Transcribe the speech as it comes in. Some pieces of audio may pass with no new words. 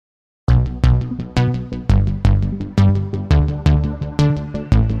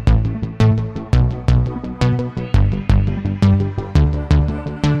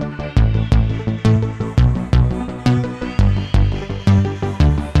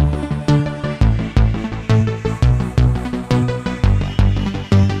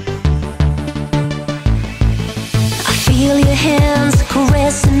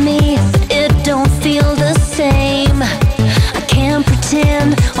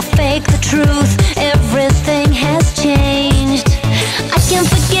or fake the truth. Everything has changed. I can't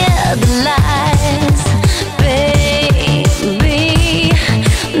forget the lies, baby.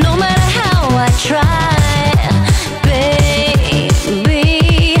 No matter how I try, baby.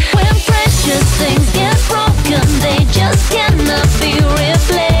 When precious things get broken, they just cannot be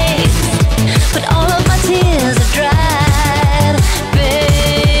replaced. But all of my tears are dried,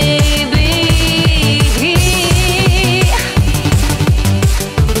 baby.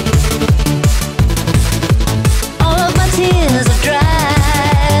 All of my tears are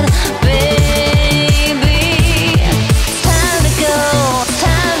dried, baby.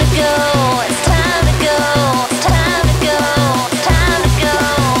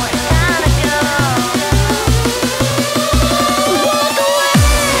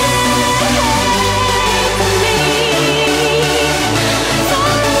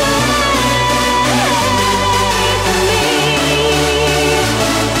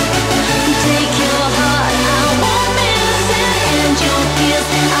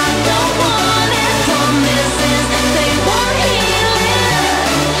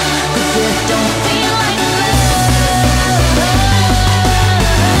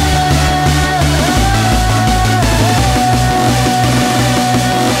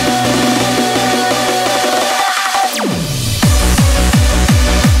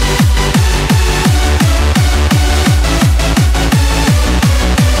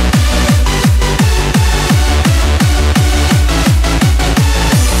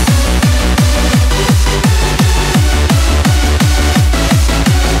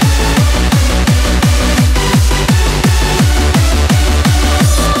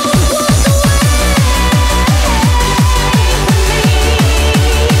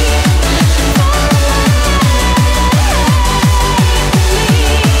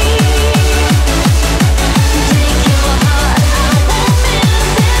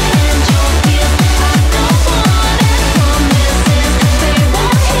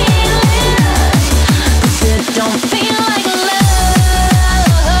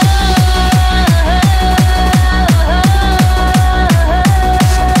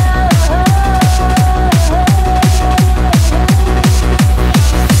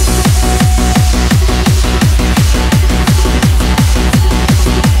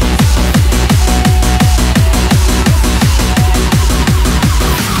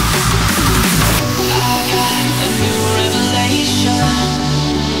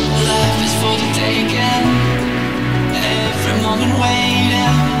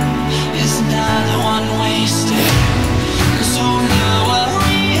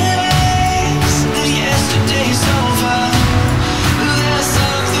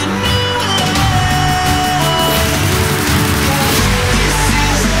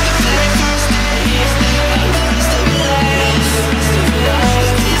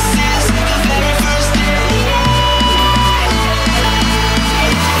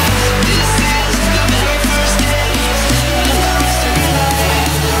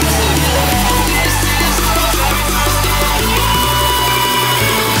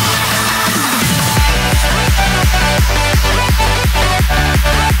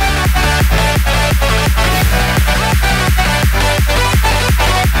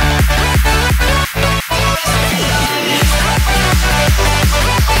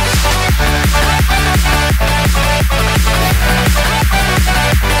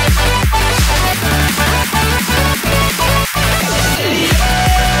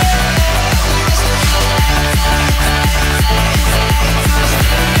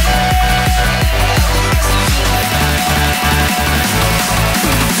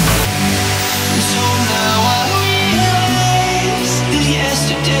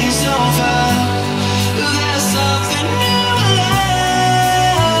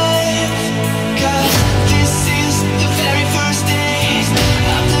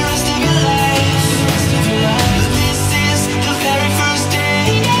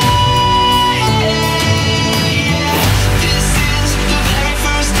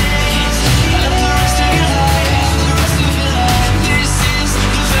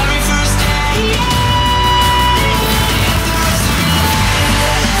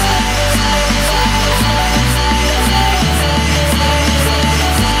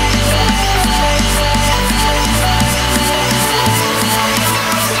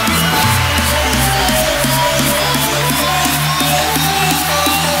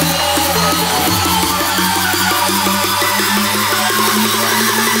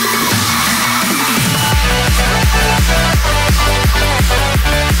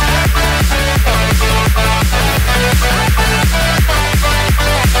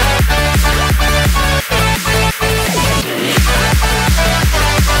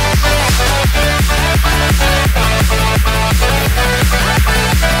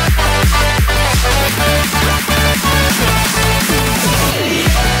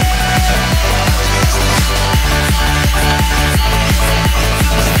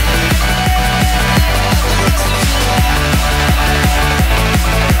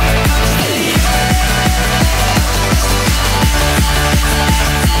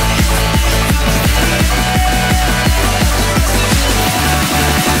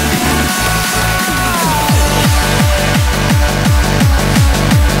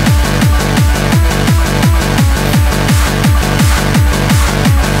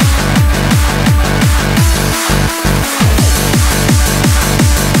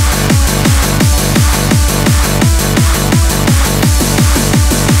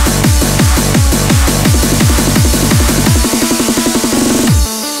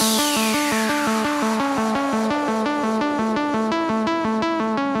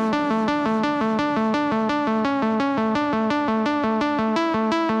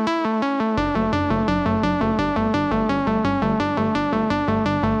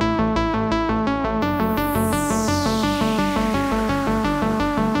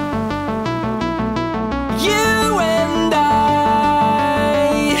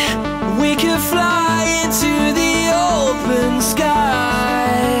 fly into the open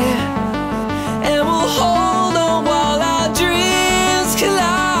sky, and we'll hold on while our dreams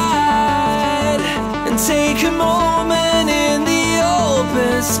collide, and take a moment in the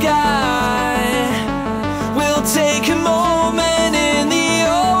open sky. We'll take a moment in the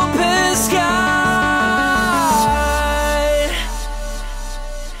open sky.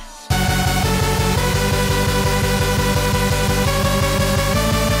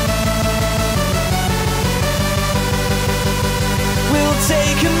 We'll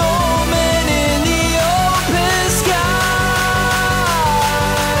take a moment in the open sky.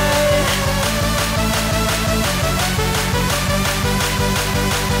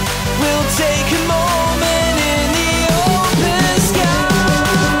 We'll take a moment in the open sky.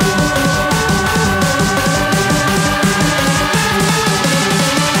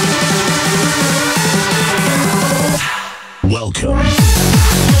 Welcome.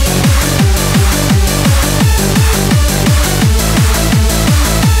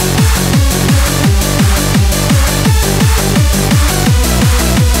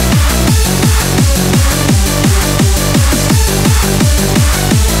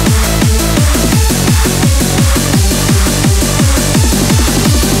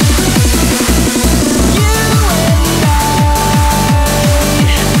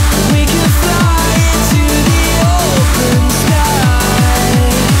 We can fly into the open sky,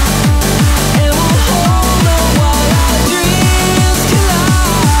 and we'll hold on while our dreams collide,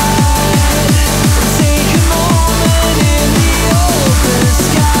 and take a moment in the open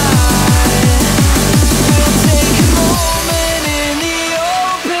sky. We'll take a moment in the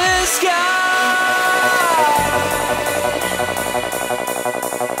open sky.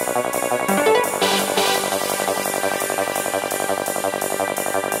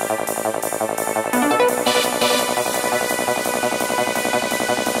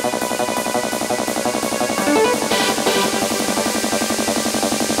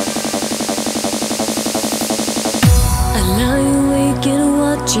 I lie awake and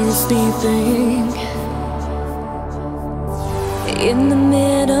watch you sleeping in the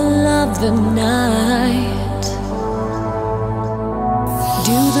middle of the night.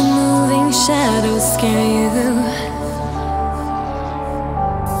 Do the moving shadows scare you?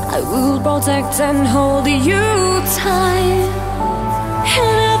 I will protect and hold you tight,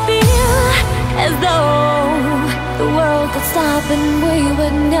 and I feel as though the world could stop and we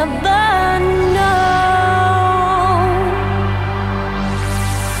would never know.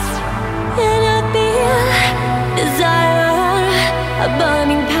 And I feel desire, a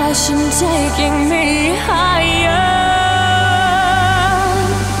burning passion taking me higher,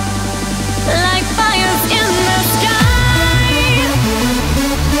 like fires in the sky.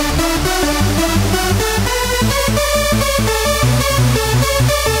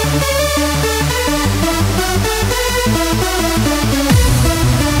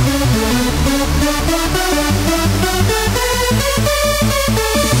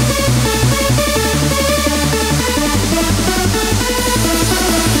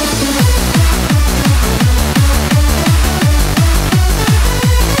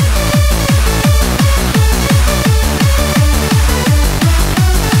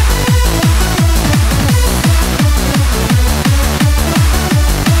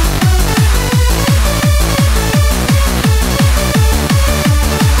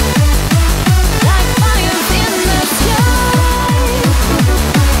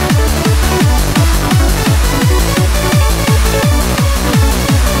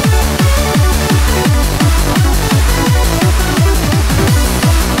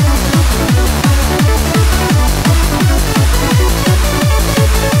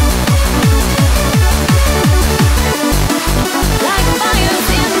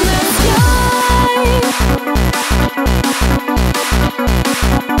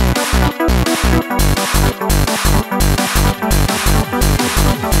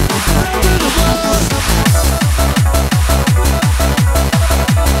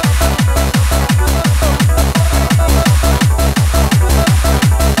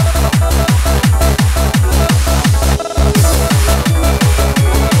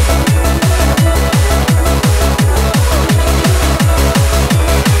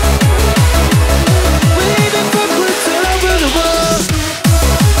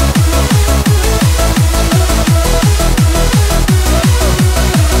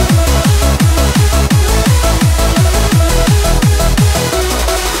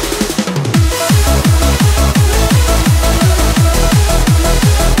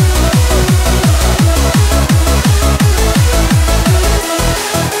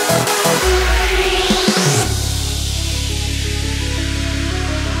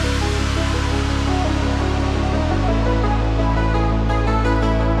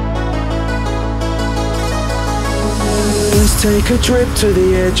 take a trip to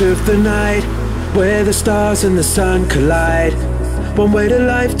the edge of the night, where the stars and the sun collide. One way to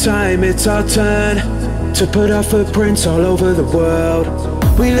lifetime, it's our turn to put our footprints all over the world.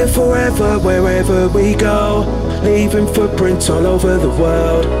 We live forever wherever we go, leaving footprints all over the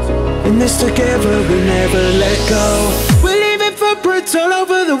world. In this together, we never let go. We're leaving footprints all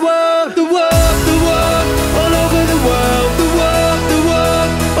over the world, the world, the world, all over the world, the world, the world,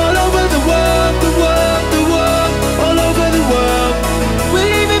 all over the world, the world, the world, all over the world. We're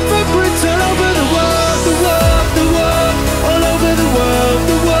leaving footprints all over the world, the world, the world, all over the world,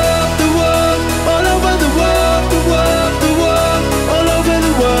 the world, the world, all over the world, the world, the world, all over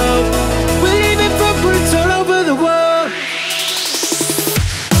the world. We're leaving footprints all over the world.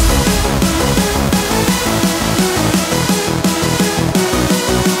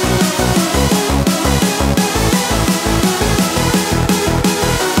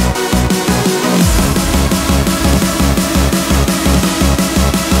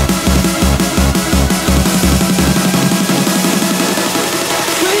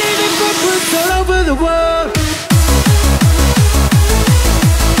 All over the world.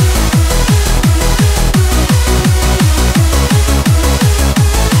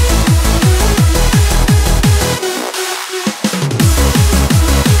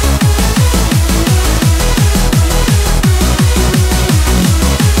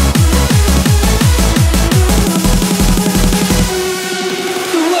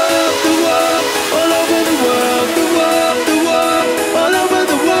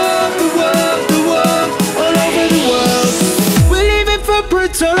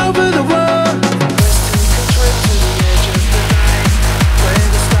 All over the world.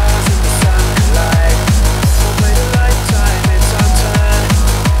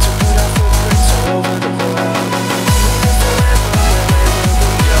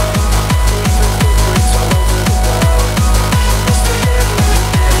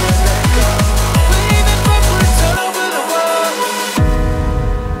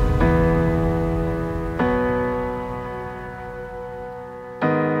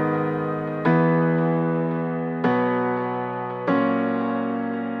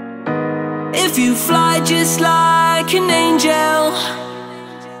 If you fly just like an angel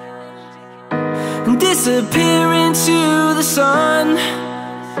and disappear into the sun,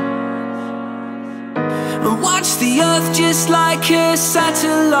 and watch the earth just like a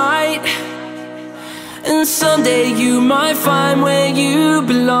satellite, and someday you might find where you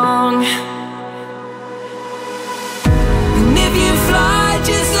belong. And if you fly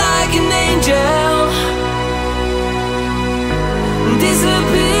just like an angel and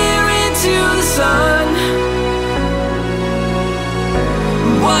disappear into the sun,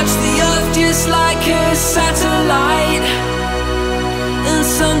 watch the earth just like a satellite, and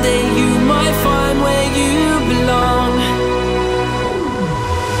someday you might find where you belong.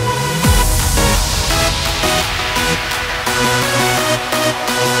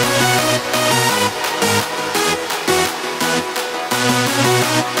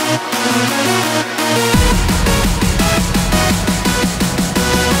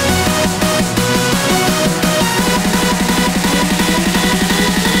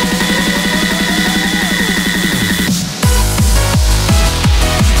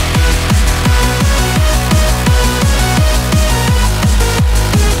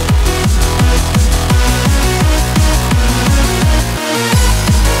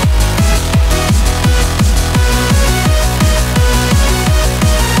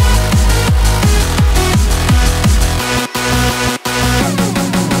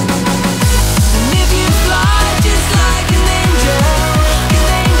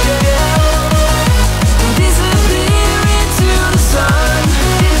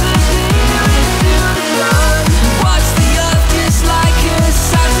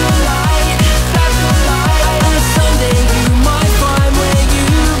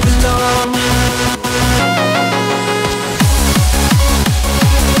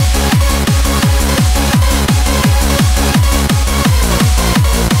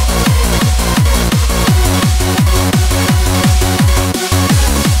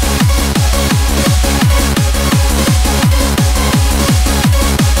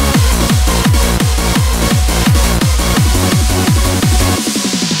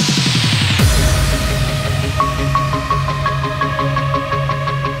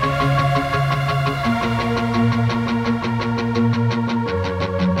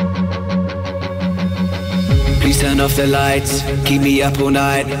 off the lights, keep me up all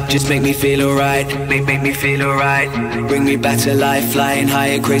night. Just make me feel alright, make me feel alright. Bring me back to life, flying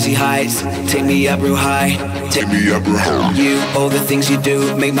high at crazy heights. Take me up real high, take me up real high. You, all the things you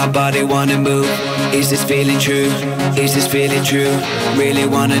do, make my body wanna move. Is this feeling true? Is this feeling true? Really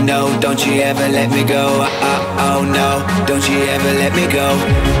wanna know, don't you ever let me go. Oh no, don't you ever let me go.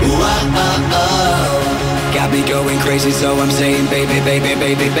 Ooh, got me going crazy, so I'm saying baby, baby,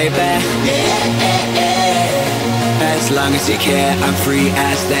 baby, baby. Yeah. As long as you care, I'm free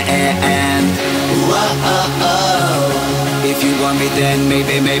as the air. And if you want me, then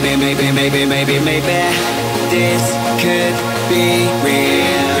maybe this could be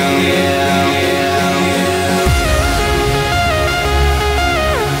real.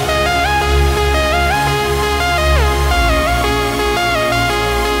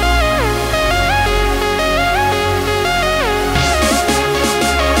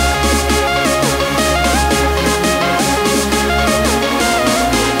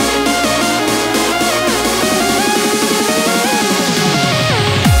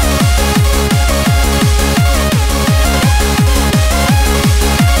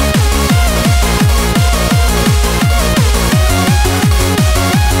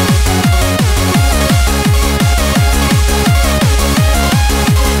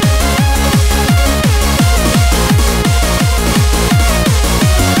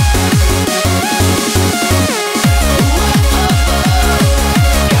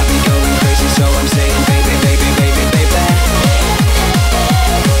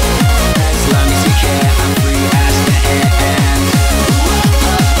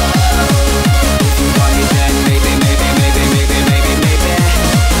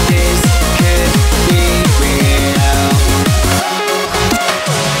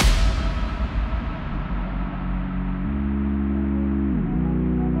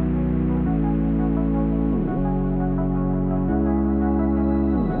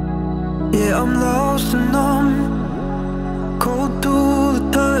 Yeah, I'm lost and numb, cold to the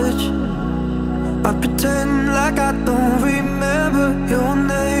touch. I pretend like I don't remember your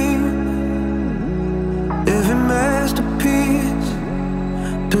name. Every masterpiece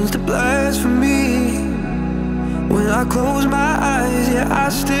turns to blasphemy. When I close my eyes, yeah, I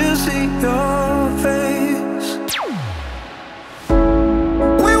still see your face.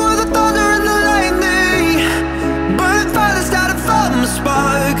 We were the thunder and the lightning, burning fire started from a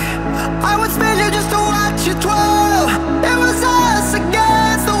spark. I would spend you just to watch you twirl. It was us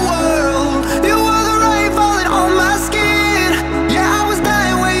against the world. You were the rain falling on my skin. Yeah, I was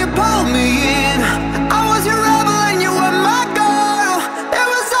dying when you pulled me in. I was your rebel and you were my girl. It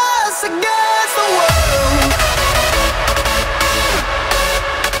was us against the world.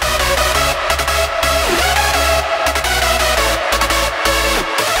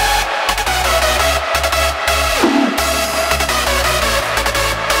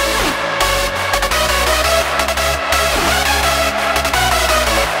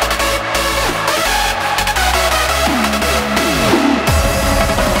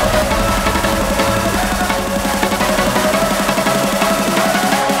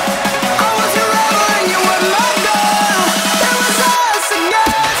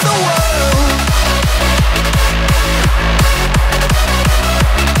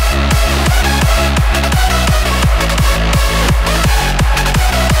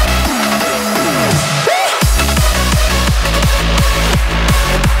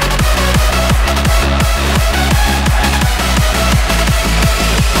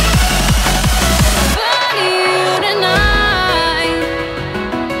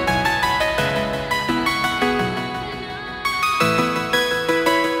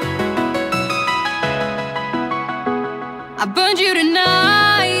 I burned you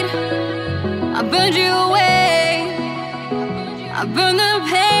tonight, I burned you away. I burned the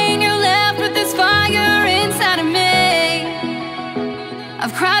pain you left with this fire inside of me.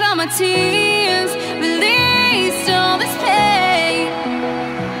 I've cried all my tears, released all this pain.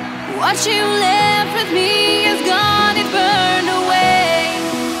 What you left with me is gone, it burned away.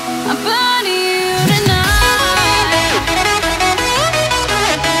 I burned you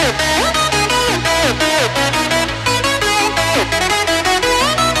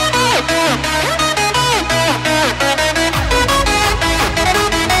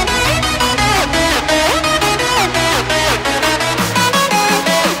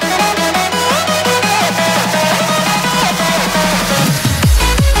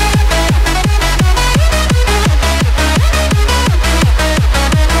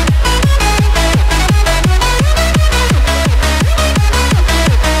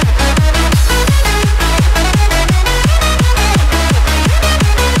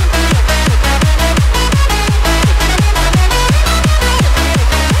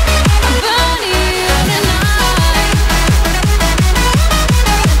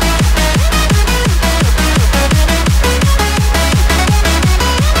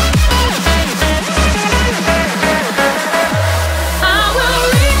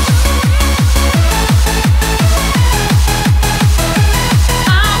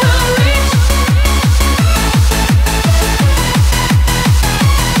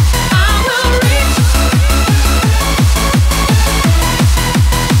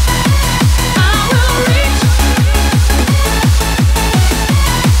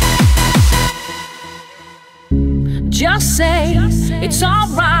It's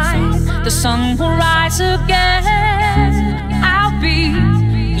alright, the sun will rise again. I'll be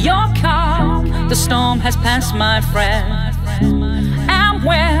your calm, the storm has passed, my friend. And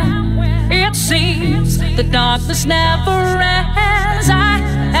when it seems the darkness never ends, I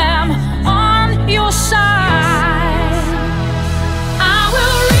am on your side. I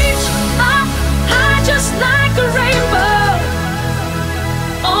will reach up high just like a rainbow.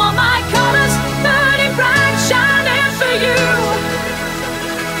 All my colors burning bright, shining for you.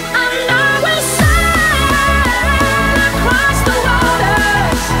 And I will sail across the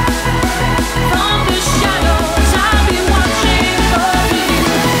waters. From the shadows I'll be watching over you.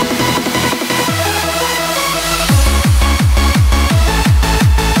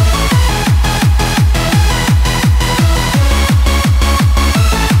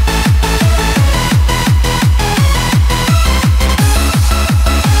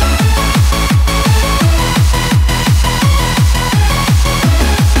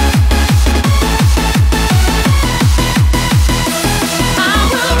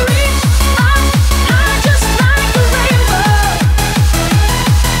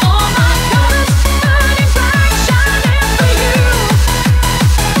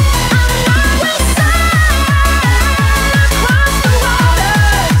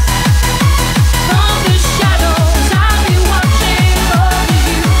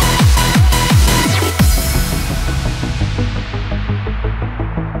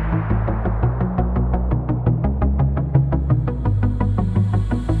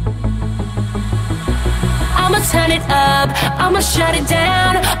 Turn it up, I'ma shut it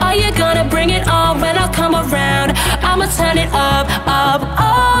down. Are you gonna bring it on when I come around? I'ma turn it up, up,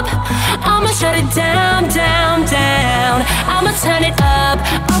 up. I'ma shut it down, down, down. I'ma turn it up,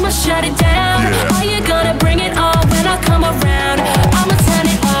 I'ma shut it down. Are you gonna bring it on when I come around? I'ma turn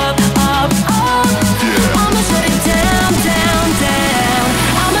it up, up, up. I'ma shut it down, down, down.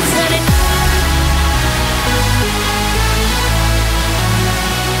 I'ma turn it up.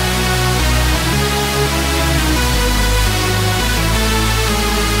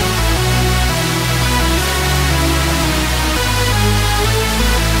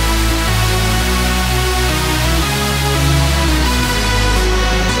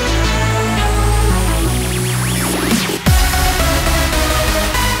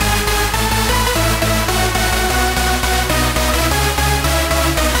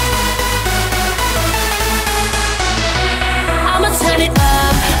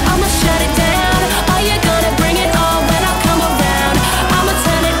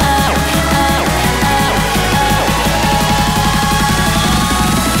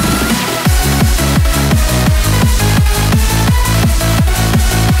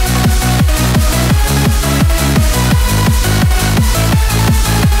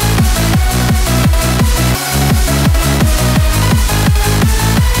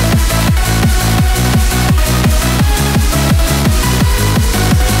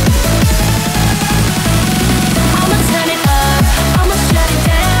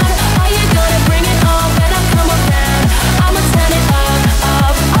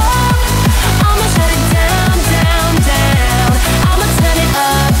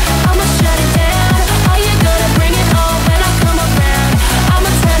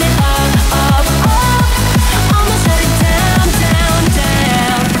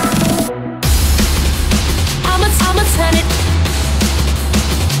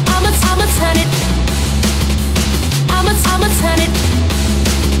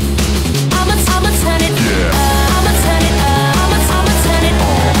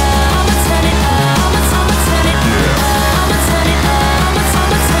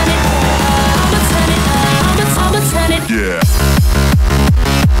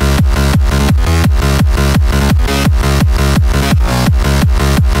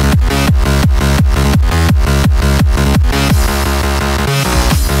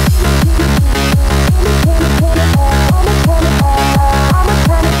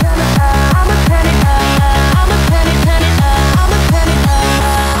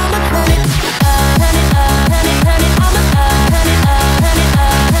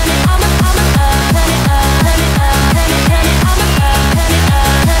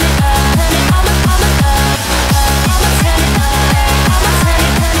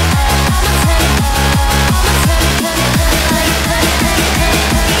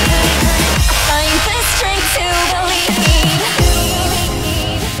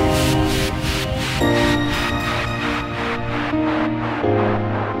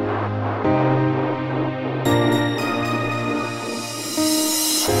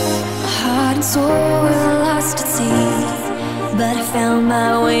 but I found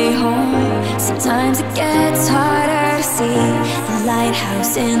my way home. Sometimes it gets harder to see the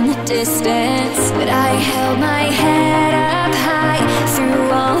lighthouse in the distance, but I held my head up high through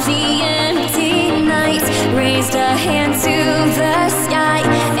all the empty nights, raised a hand to the sky,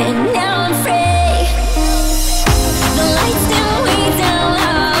 and now I'm free. The lights dim way down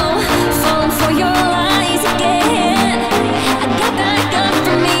low, falling for your lies again. I got back up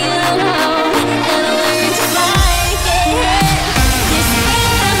from being alone, and I learned to fly again. This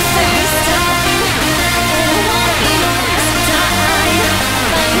ain't the first time, and it won't be the last time.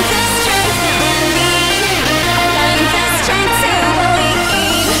 Find the strength in me, find the strength to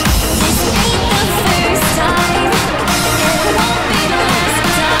believe. This ain't the first time, and it won't be the last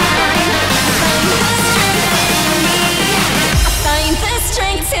time. Find the strength in me, find the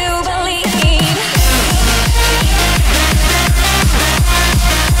strength to believe.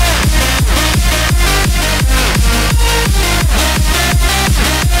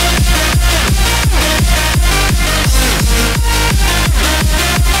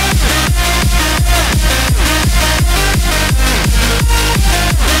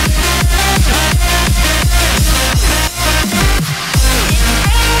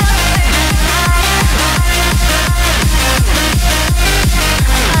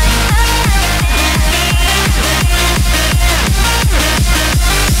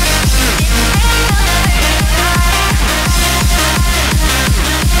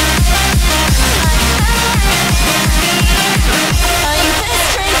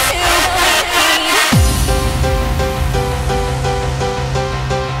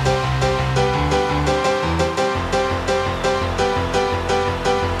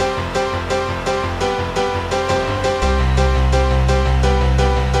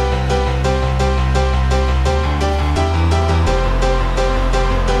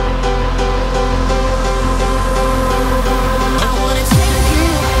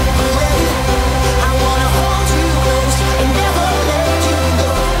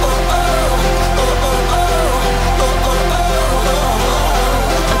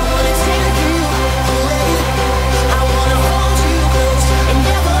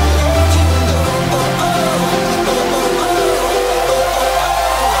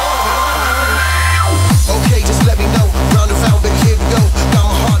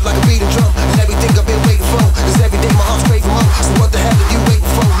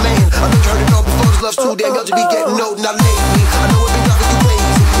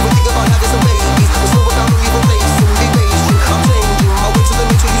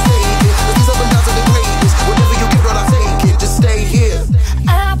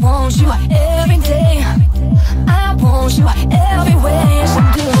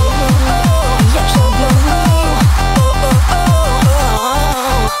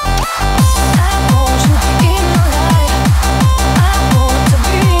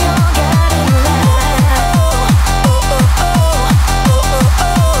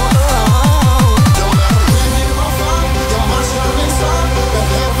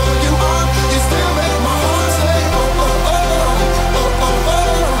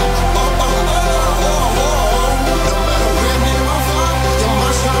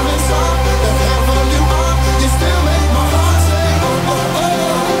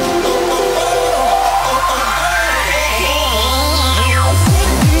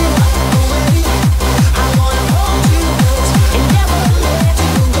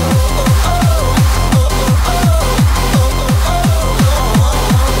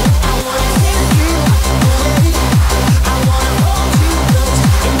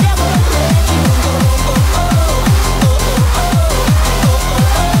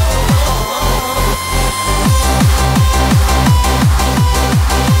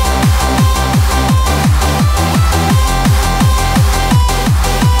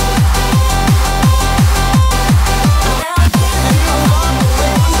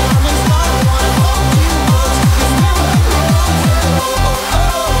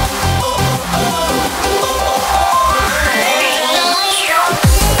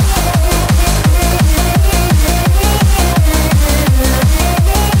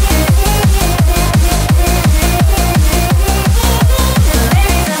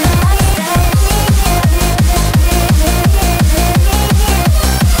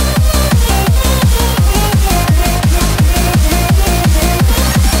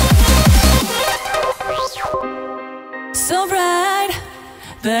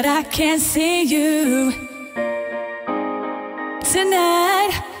 but I can't see you.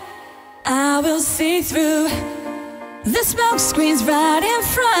 Tonight I will see through the smoke screens right in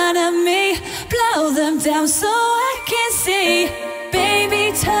front of me. Blow them down so I can see.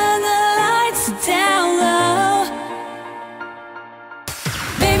 Baby, turn the lights down low.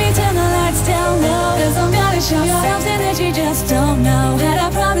 Baby, turn the lights down low, 'cause I'm gonna show you something that you just don't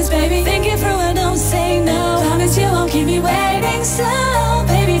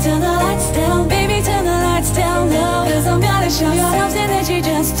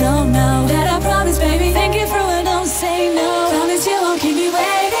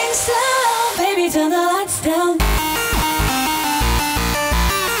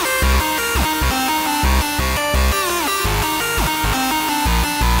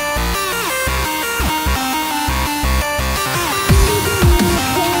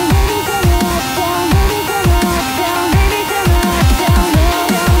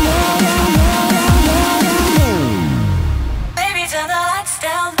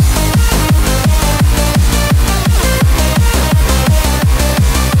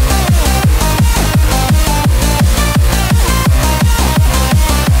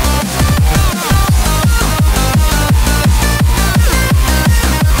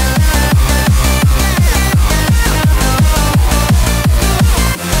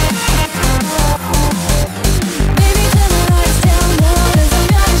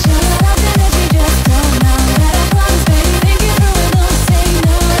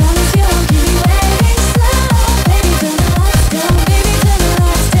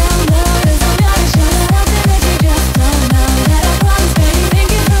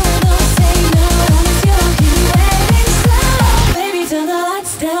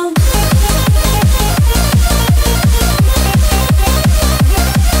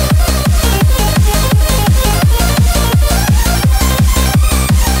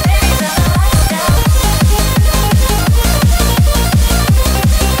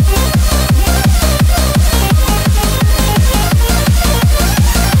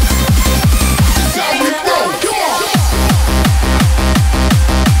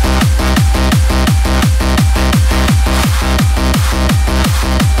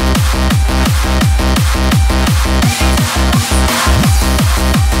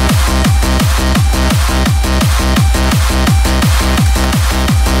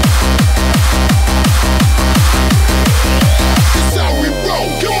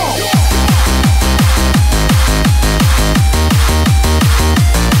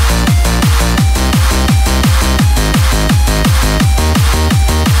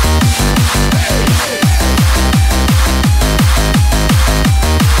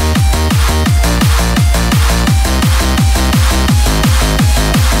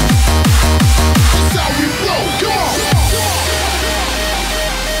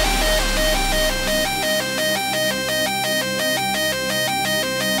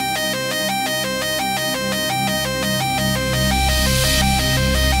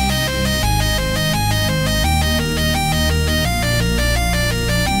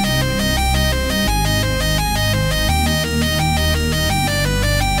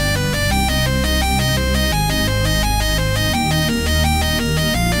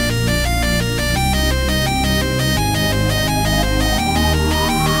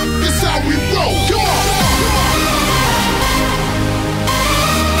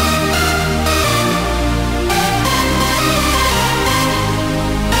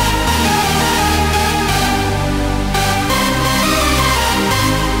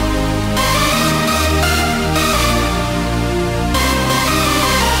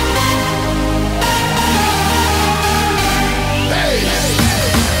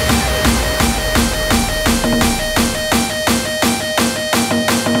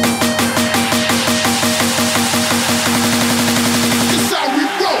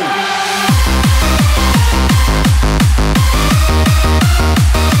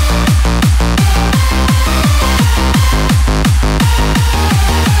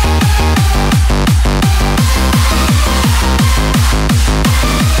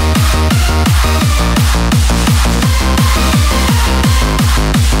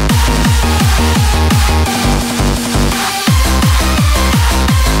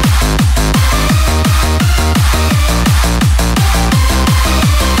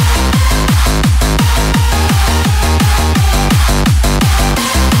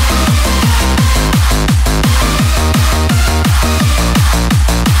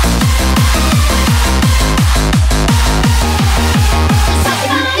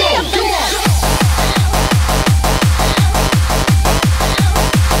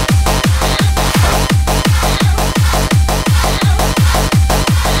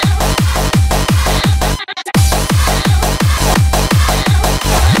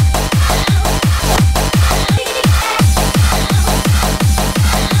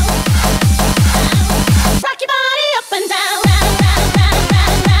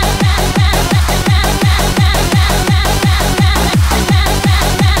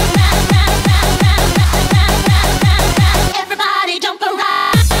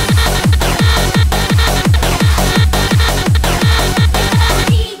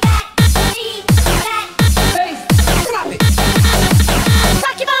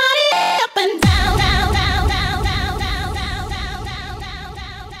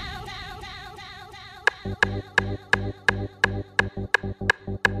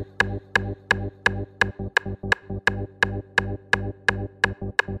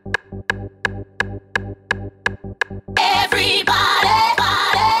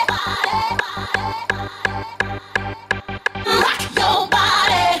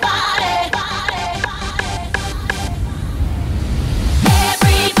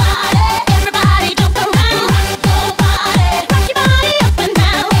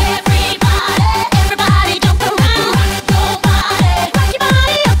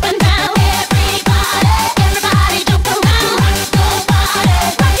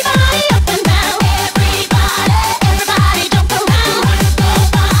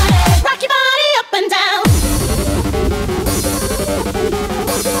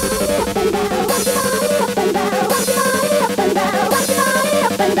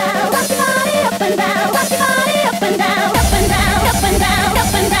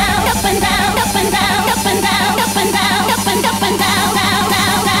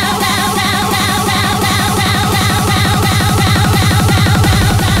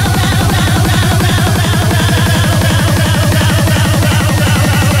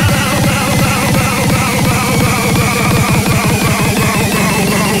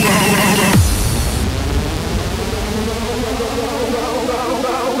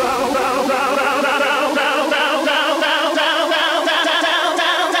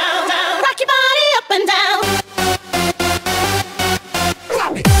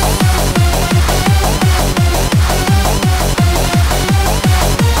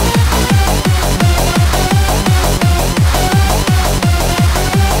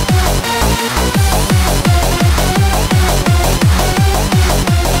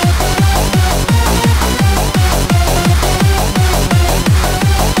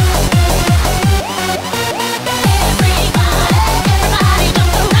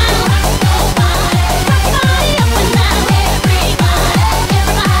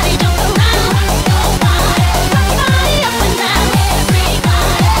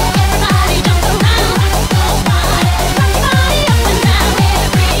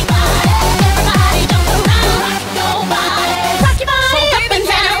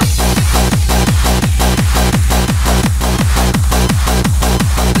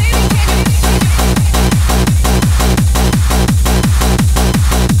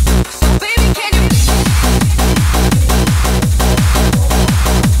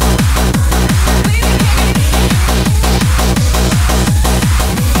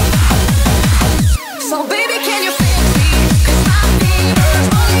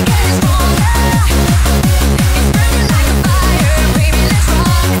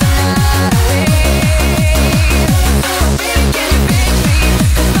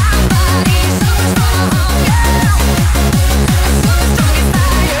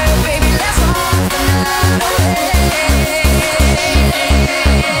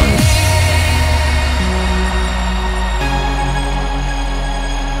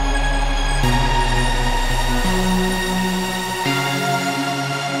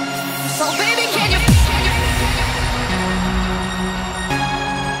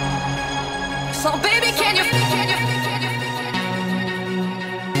So baby, can you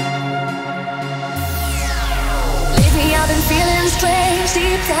lately I've been feeling strange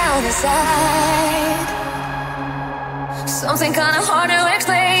deep down inside. Something kinda hard to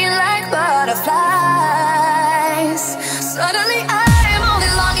explain, like butterflies. Suddenly I'm only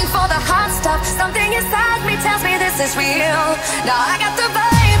longing for the hot stuff. Something inside me tells me this is real. Now I got the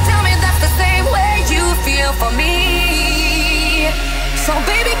vibe, tell me that's the same way you feel for me. So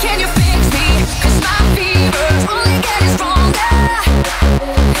baby, can you fix me? 'Cause my fever's only getting stronger.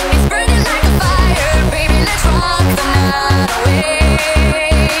 It's burning like a fire, baby, let's rock the night away.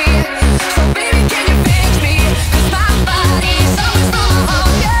 So baby, can you fix me? 'Cause my body's always from a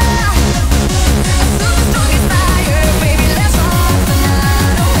hunger. A super strong fire, baby, let's rock the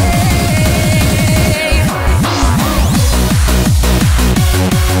night away.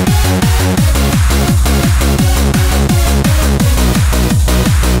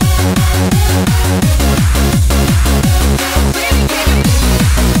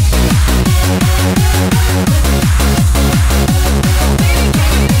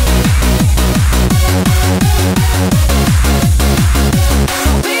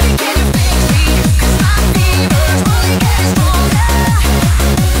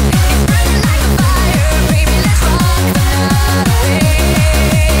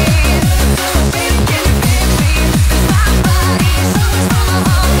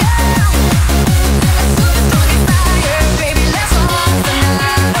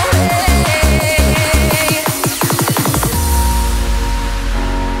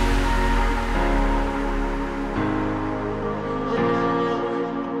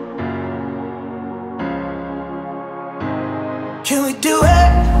 Can we do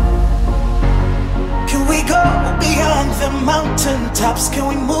it? Can we go beyond the mountaintops? Can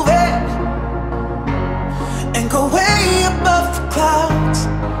we move it? And go way above the clouds?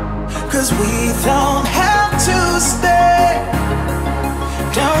 'Cause we don't have to stay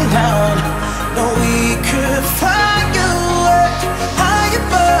down, down. No, we could fly away high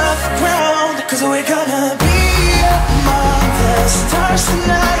above the ground. 'Cause we're gonna be among the stars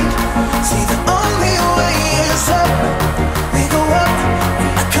tonight. See, the only way is up. We go up,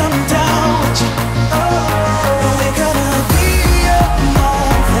 we're not coming down with you. Oh, we're gonna be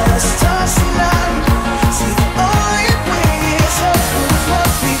among the stars tonight. See, the only way is up.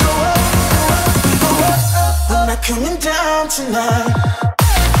 We go up, we go up, we're not coming down tonight.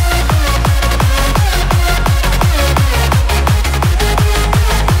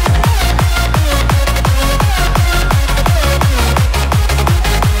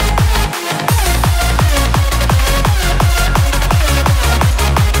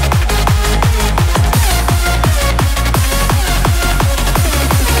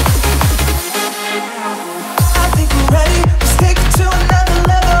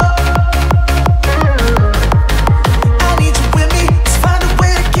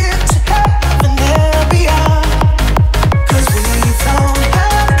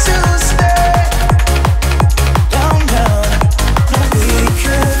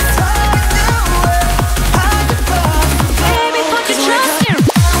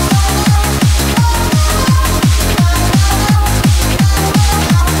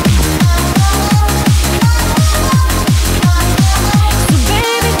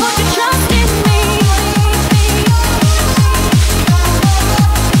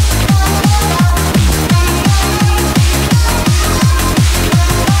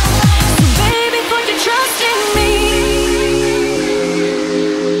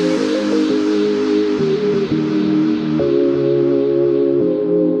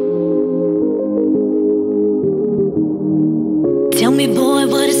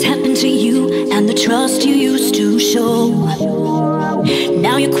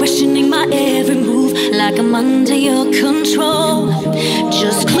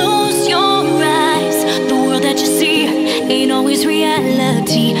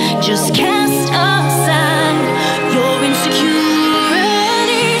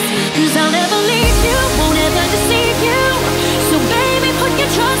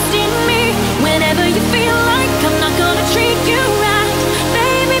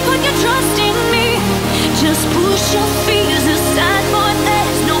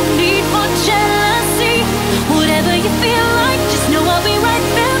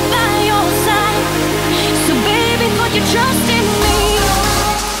 Trust in me.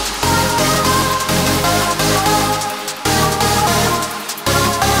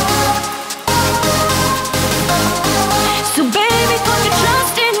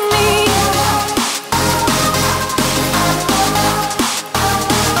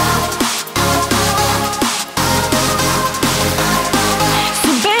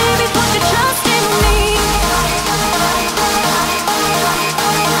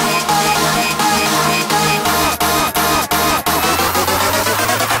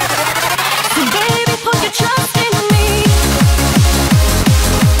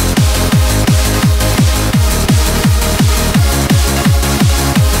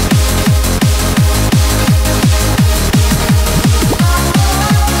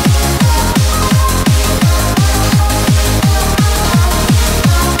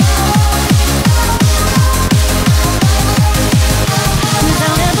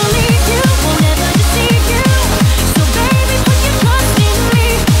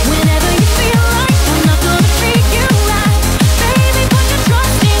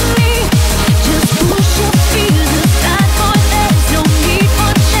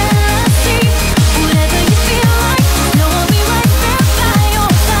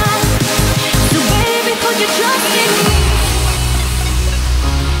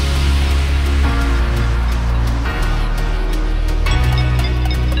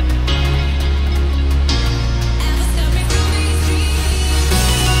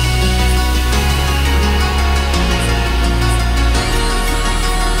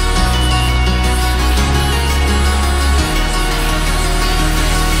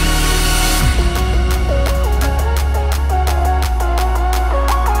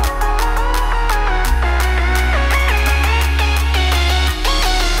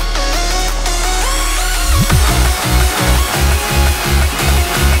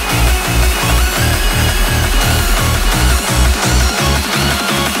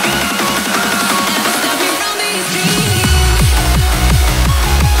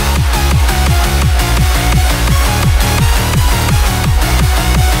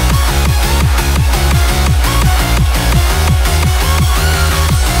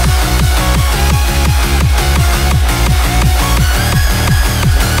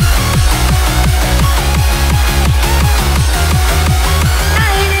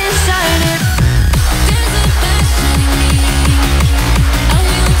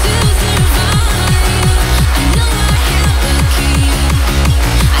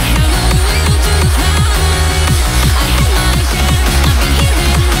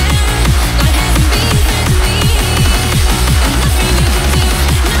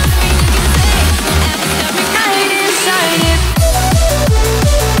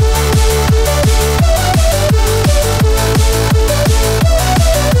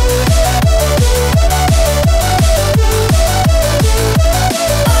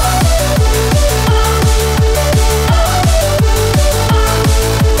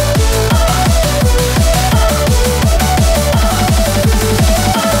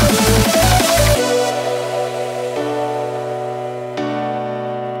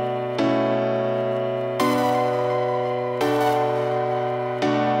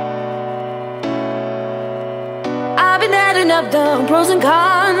 weighing up the pros and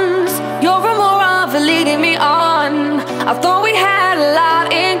cons. You're more of a leading me on. I thought we had a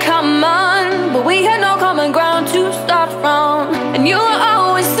lot in common, but we had no common ground to start from. And you were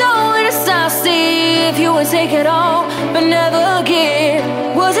always so indecisive. You would take it all, but never give.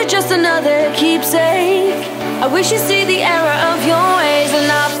 Was it just another keepsake? I wish you'd see the error of your ways.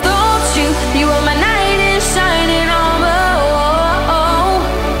 And I thought you were my knight in shining armor,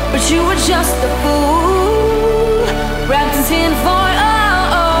 but you were just a fool, wrapped in tinfoil.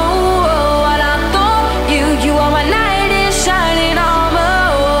 And I thought you were my knight in shining armor,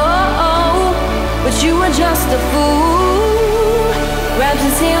 but you were just a fool, wrapped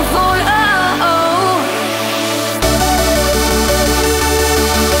in tinfoil.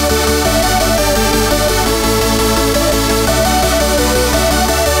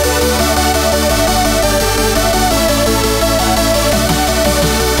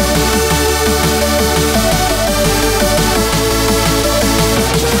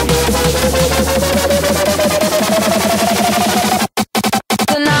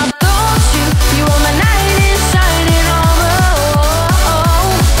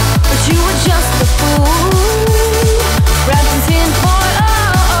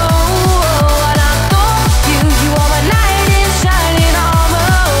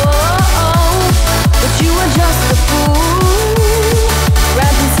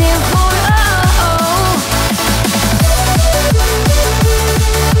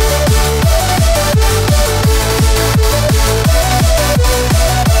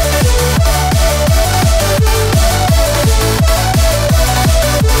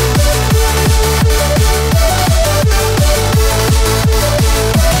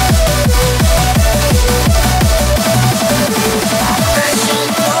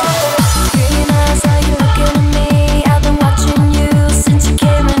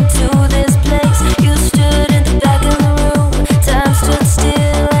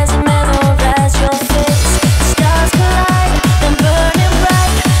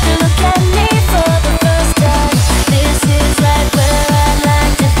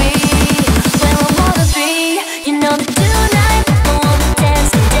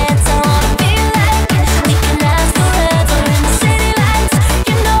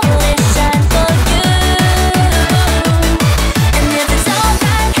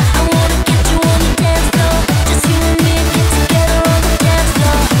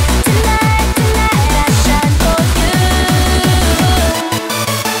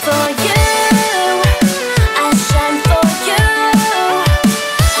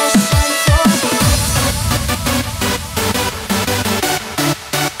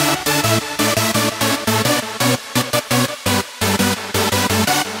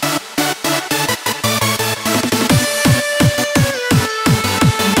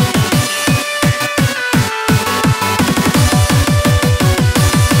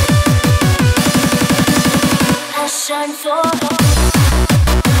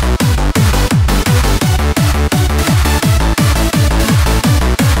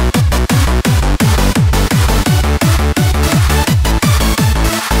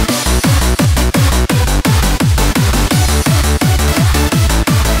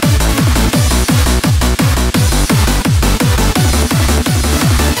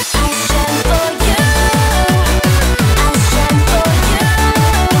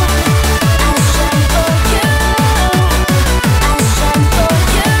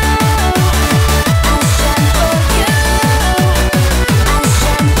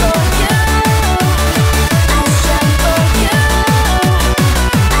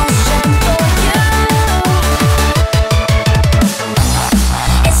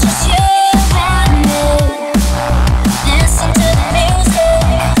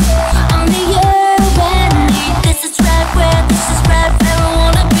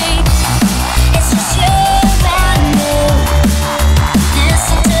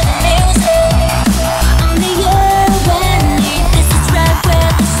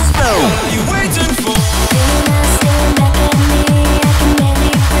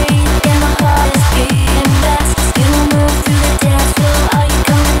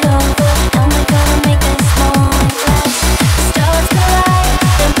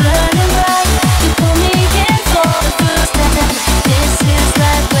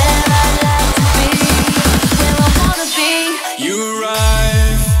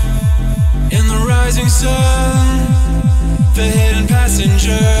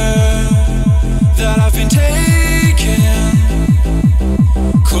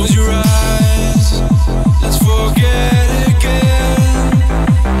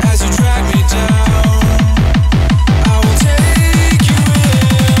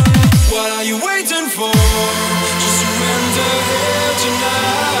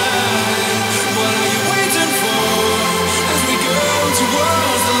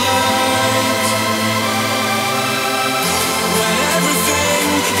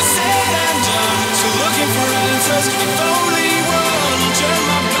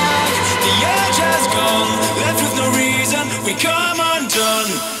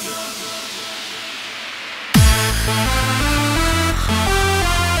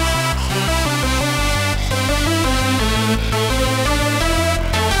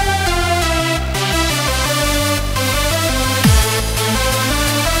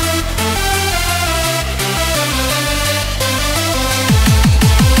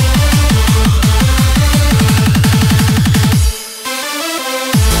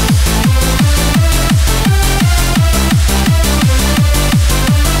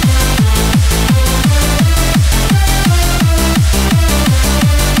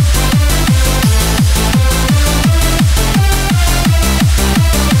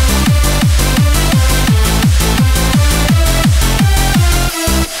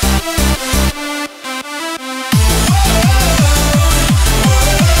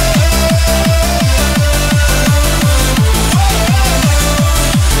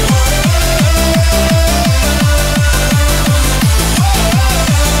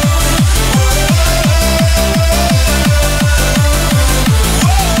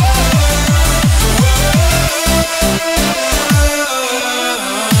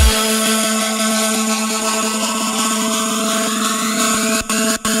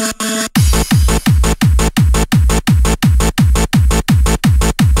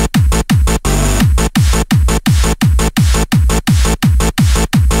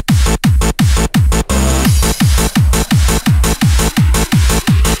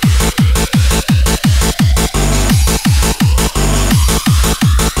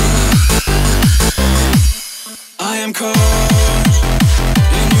 I'm caught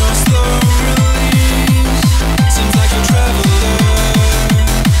in your slow release. Seems like you're a traveler,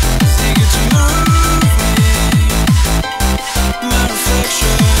 eager to move me. My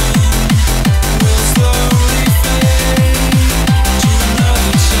reflection will slowly fade to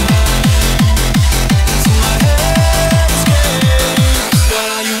another time until my head escapes. What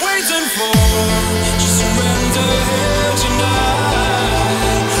are you waiting for? Just surrender here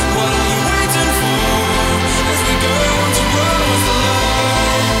tonight. What are you waiting for as we go towards the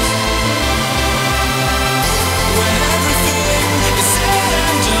light? When everything is said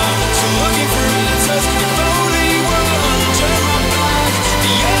and done, so looking for answers, if only one turn my back.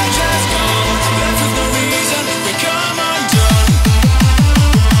 The edge has gone, left with no reason, we come undone.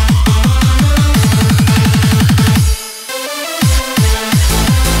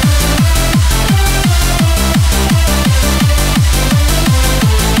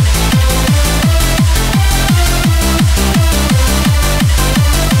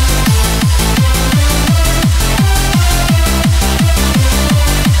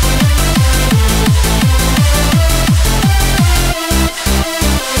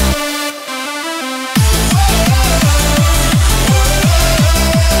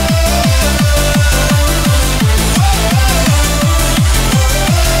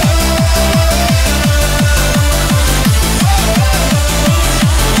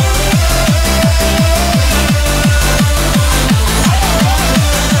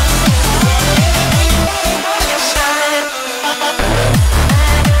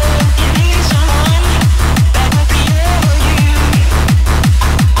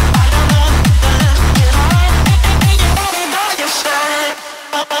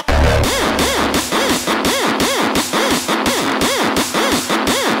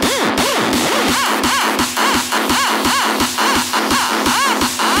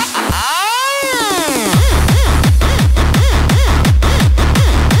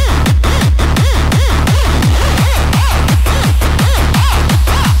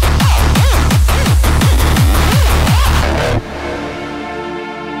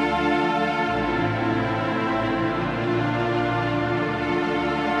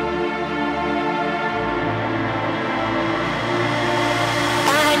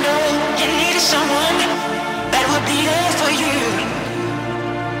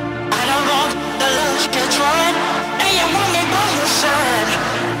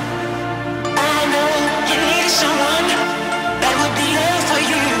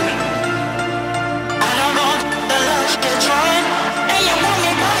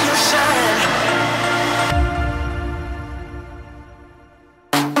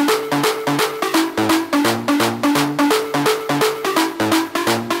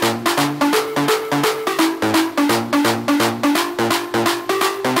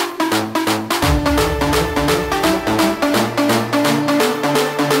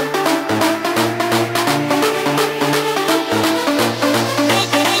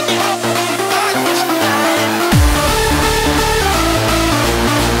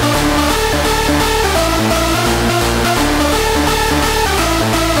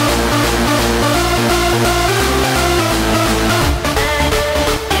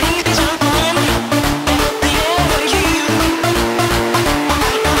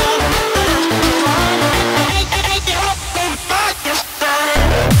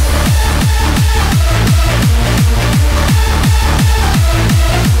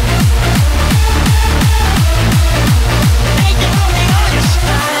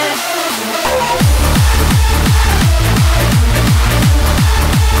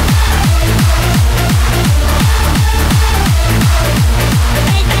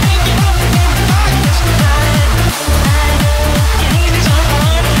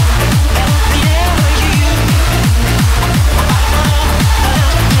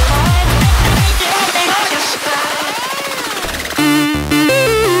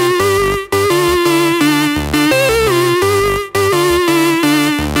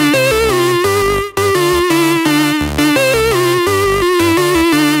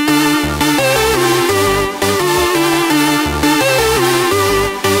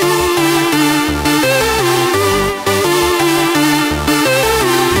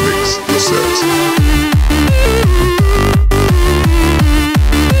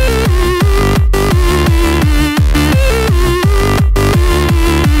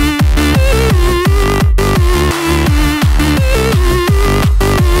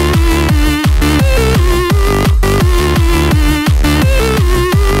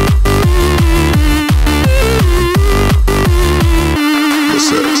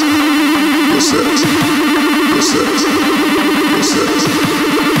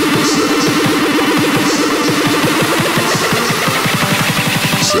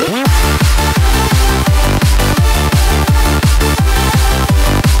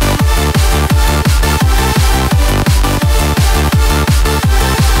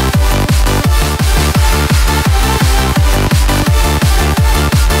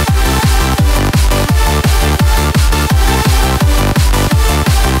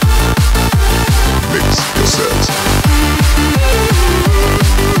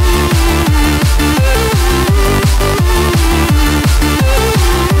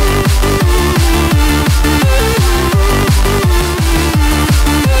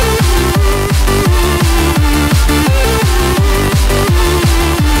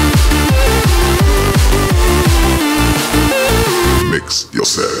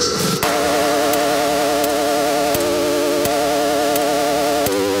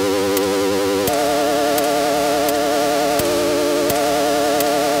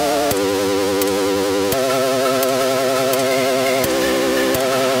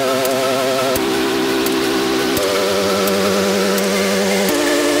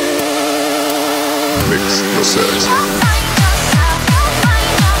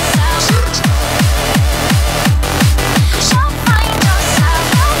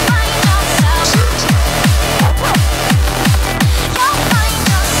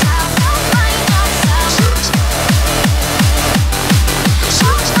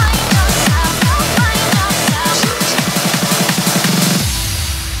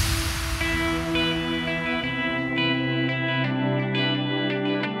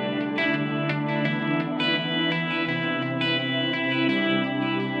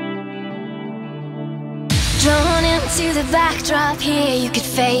 Drawn into the backdrop here, you could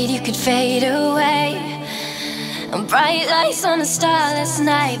fade away. Bright lights on a starless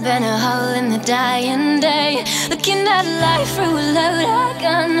night, burn a hole in the dying day. Looking at life through a loaded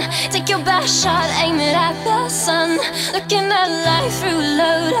gun, take your best shot, aim it at the sun. Looking at life through a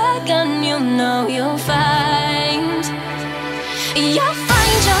loaded gun, you know you'll find. You'll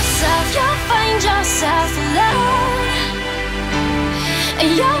find yourself alone.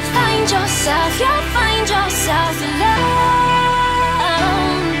 You'll find yourself alone.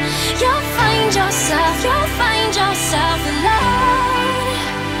 You'll find yourself alone.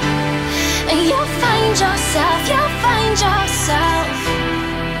 You'll find yourself.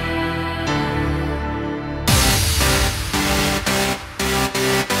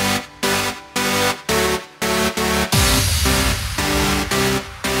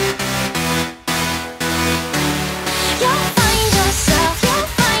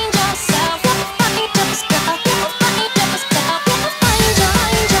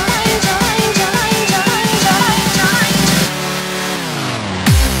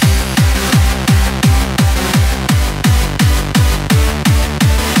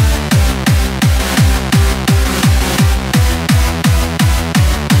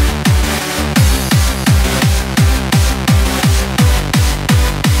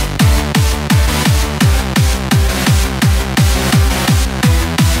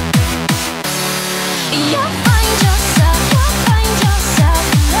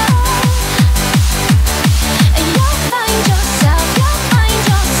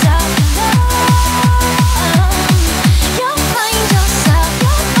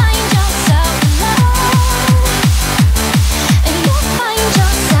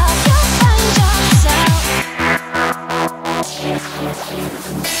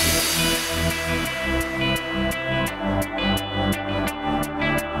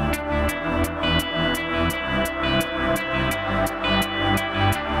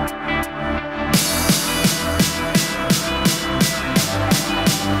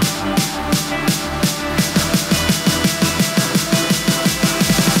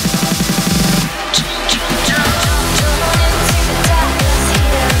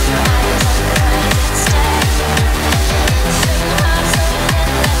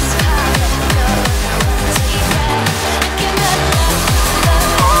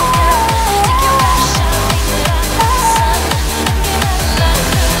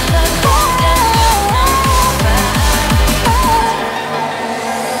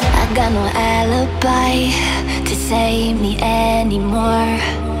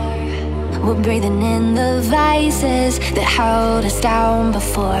 Breathing in the vices that held us down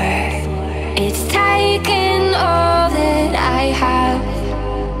before. It's taken all that I have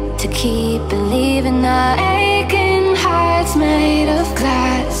to keep believing. The aching hearts made of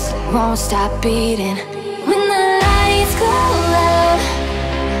glass won't stop beating. When the lights go out,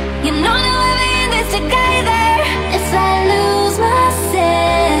 you know that we'll be in this together. If I lose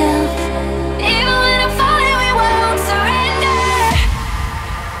myself, even when I'm falling, we won't surrender.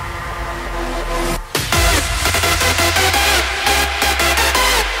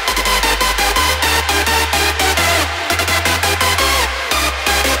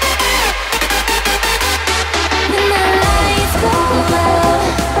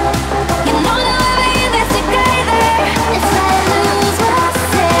 If I lose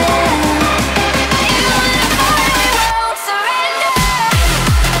myself, even when I'm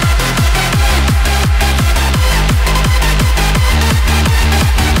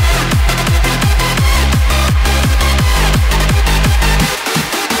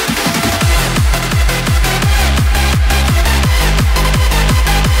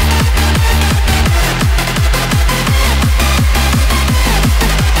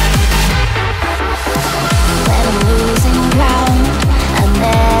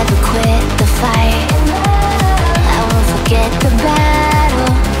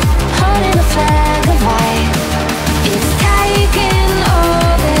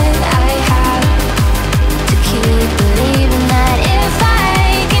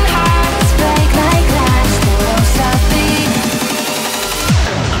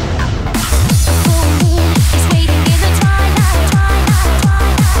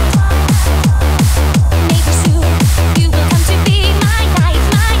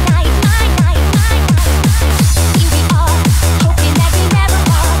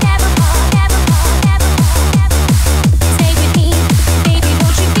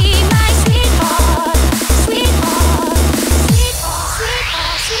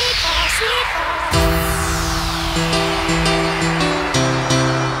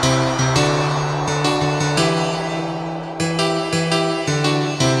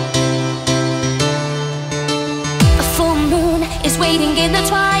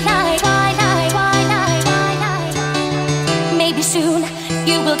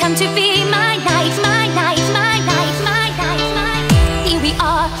will come to be my night, my night, my night, my night, my night. Here we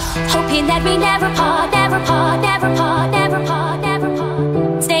are, hoping that we never part, never part, never part, never part, never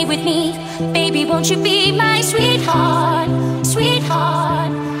part. Stay with me, baby, won't you be my sweetheart,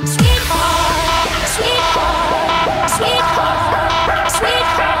 sweetheart, sweetheart, sweetheart, sweetheart,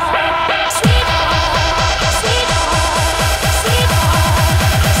 sweetheart.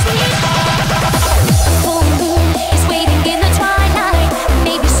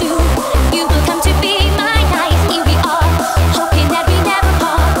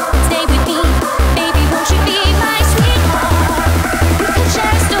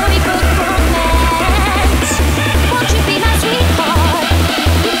 Won't you be my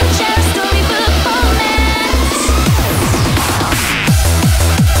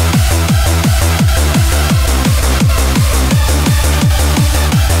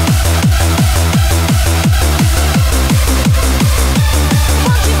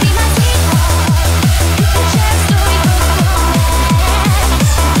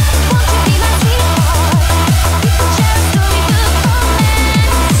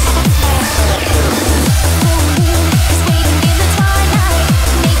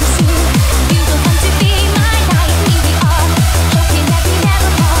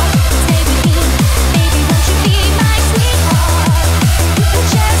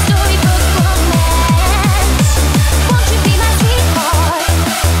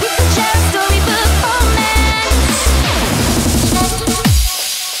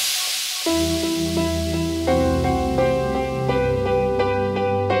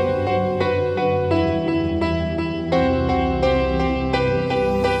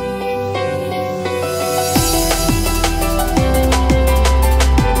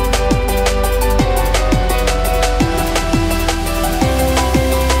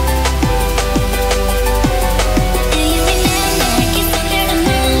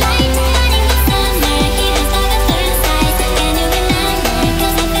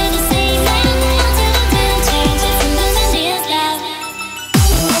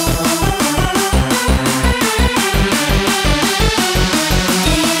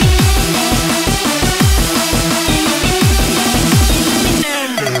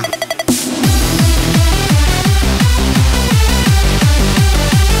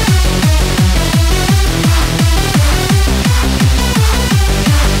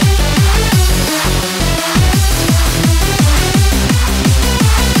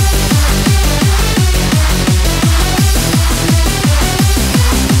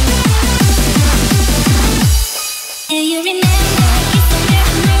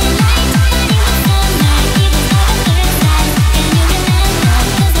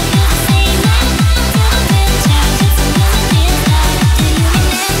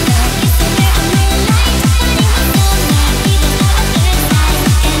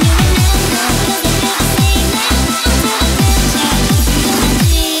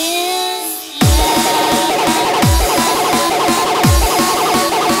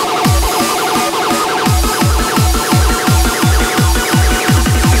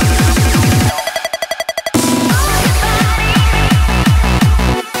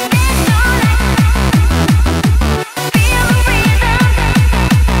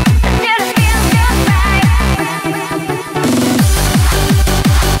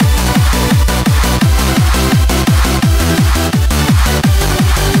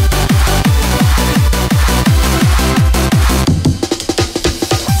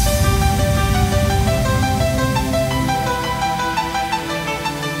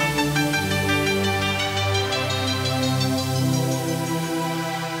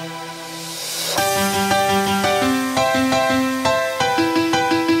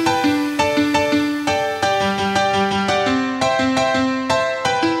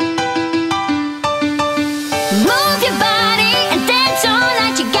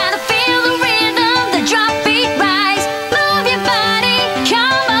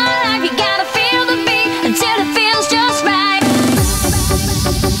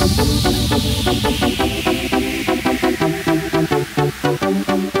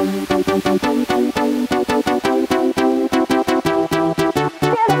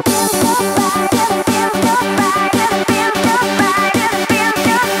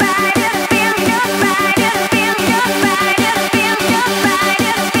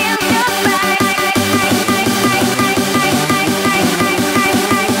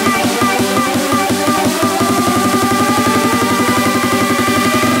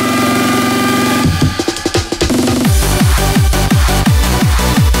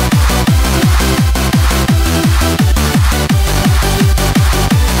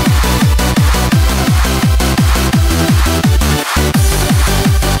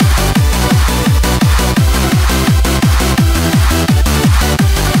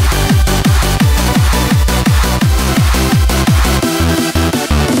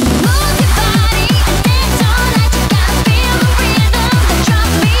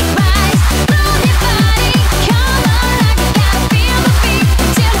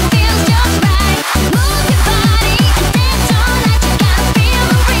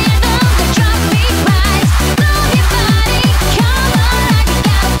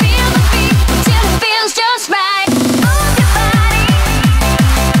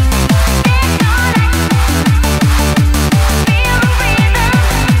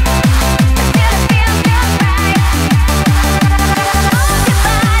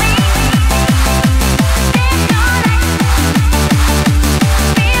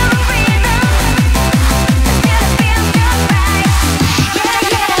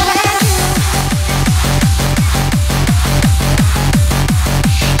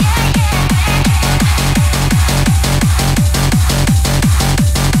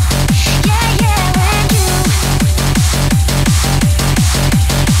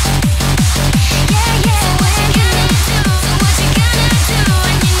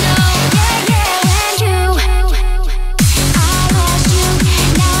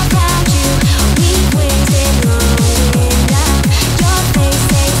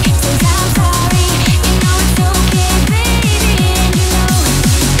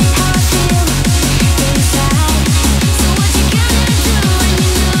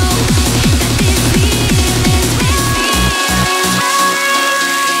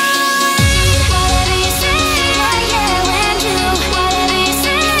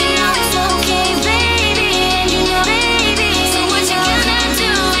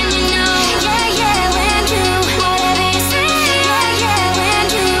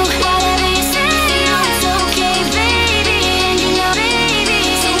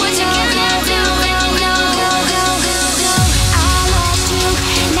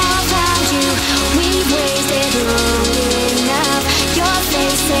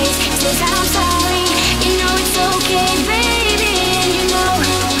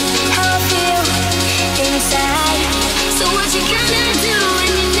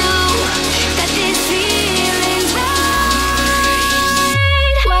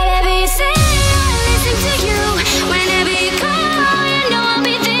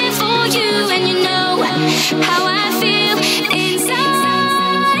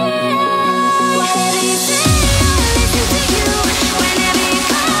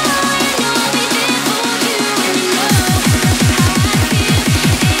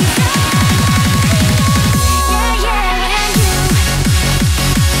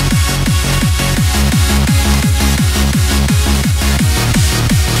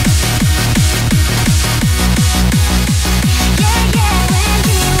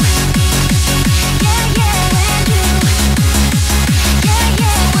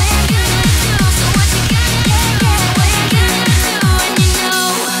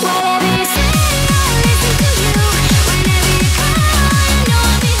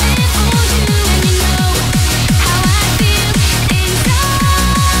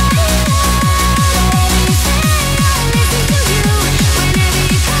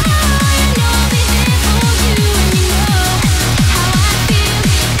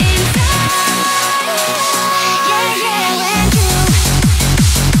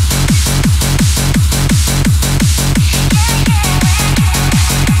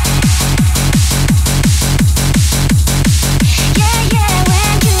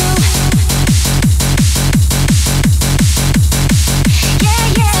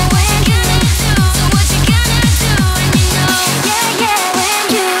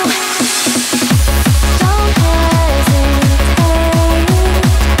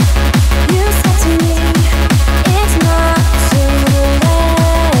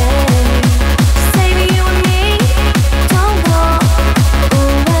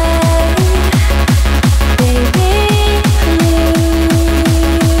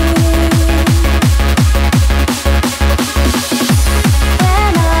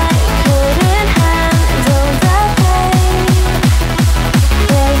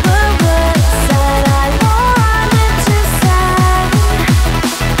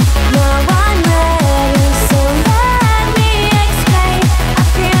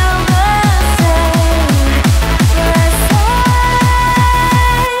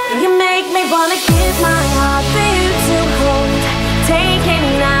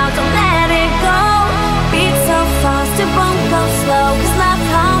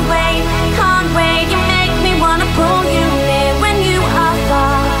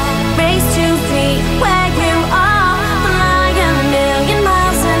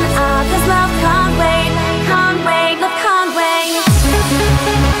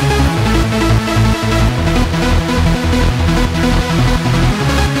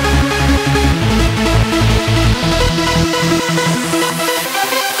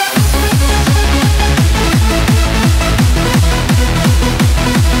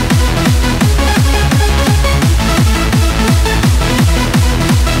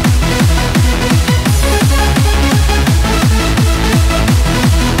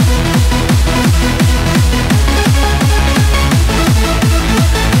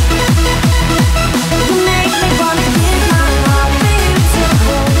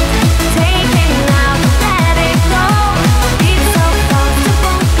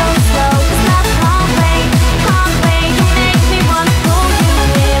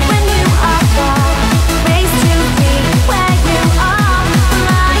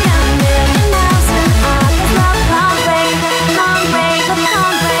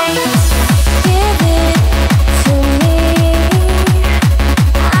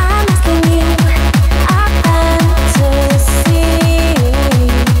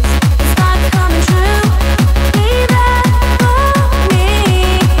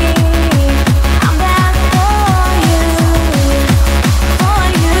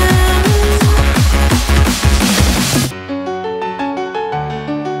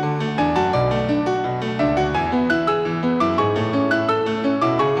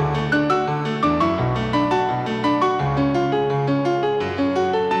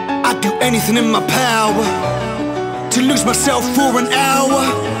I'd do anything in my power to lose myself for an hour,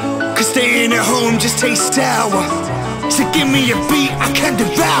 cause staying at home just tastes sour. So give me a beat I can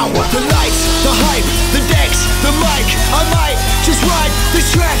devour. The lights, the hype, the decks, the mic, I might just ride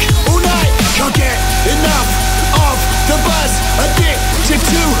this track all night. Can't get enough of the buzz, addicted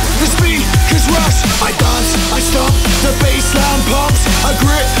to the speakers rush. I dance, I stomp, the bassline pumps, I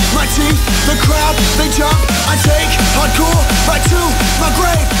grit my teeth, the crowd, they jump. I take hardcore right to my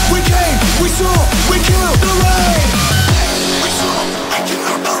grave. We came, we saw, we killed the rain. We saw, we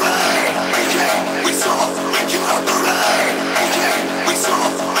killed the rain. We came, we saw, we killed the rain. We came, we saw,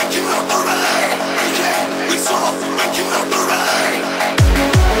 we killed the rain. We came, we saw, we killed the rain.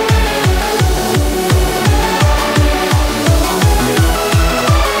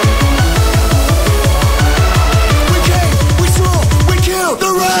 The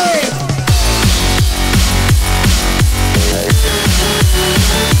rain.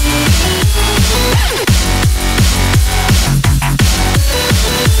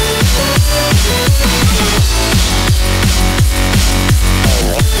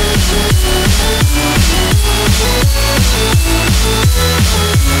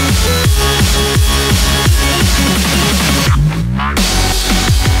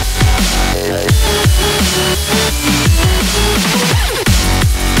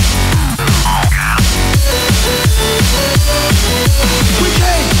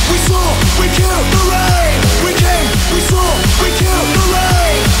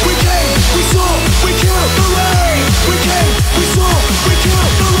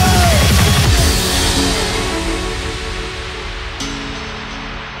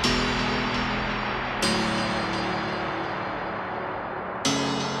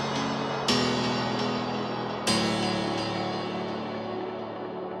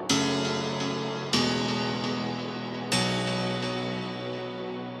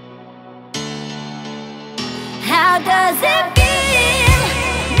 How does it feel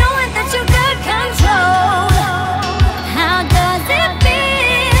knowing that you got control? How does it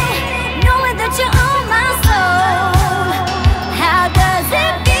feel knowing that you own my soul? How does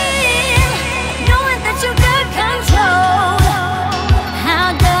it feel knowing that you got control? How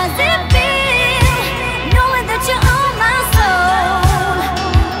does it feel knowing that you own my soul?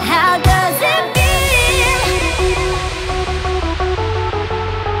 How does it feel?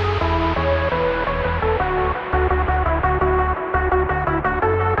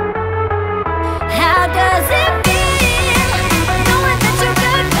 How does it feel knowing that you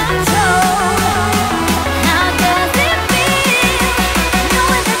got control? How does it feel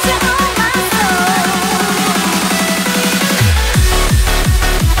knowing that you own my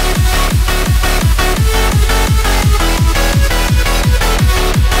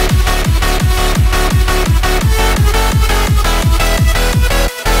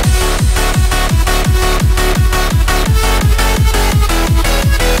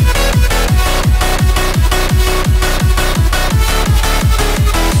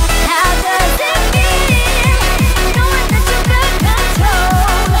How does it feel knowing that you got control?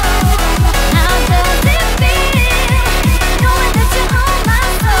 How does it feel knowing that you own my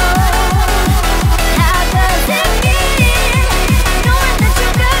soul? How does it feel knowing that you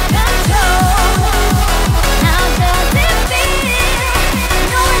got control? How does it feel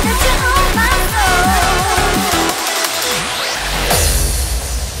knowing that you own my soul?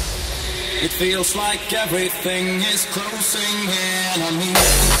 It feels like everything is closing in on me.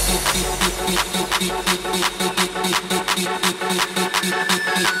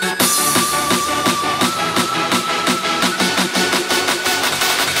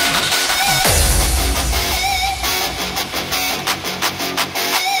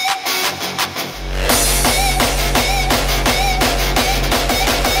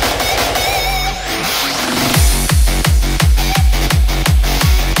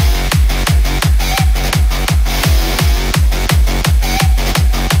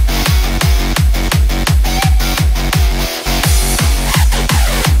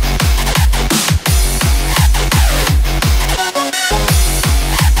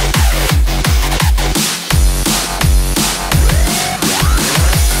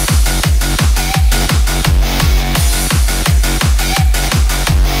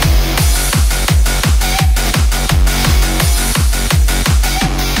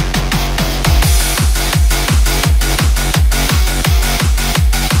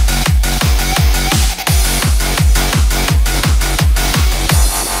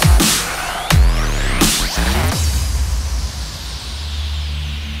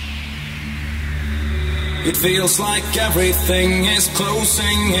 It feels like everything is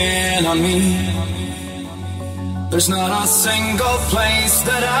closing in on me. There's not a single place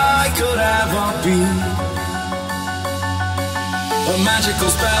that I could ever be. A magical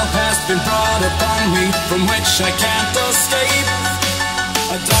spell has been brought upon me, from which I can't escape.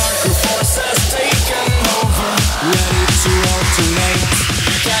 A darker force has taken over, ready to alternate.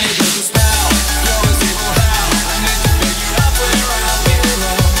 Can you break the spell? You're as evil how? I need to figure out where I'll be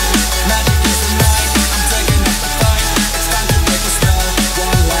alone. Magic is the night, I'm taking up the fight. It's time to break the spell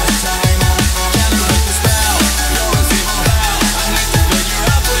one last time. Can you break the spell? You're as evil how? I need to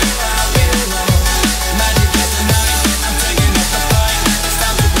figure out where I'll be alone. Magic is the night, I'm taking up the fight. It's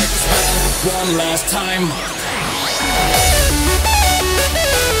time to break the spell one last time.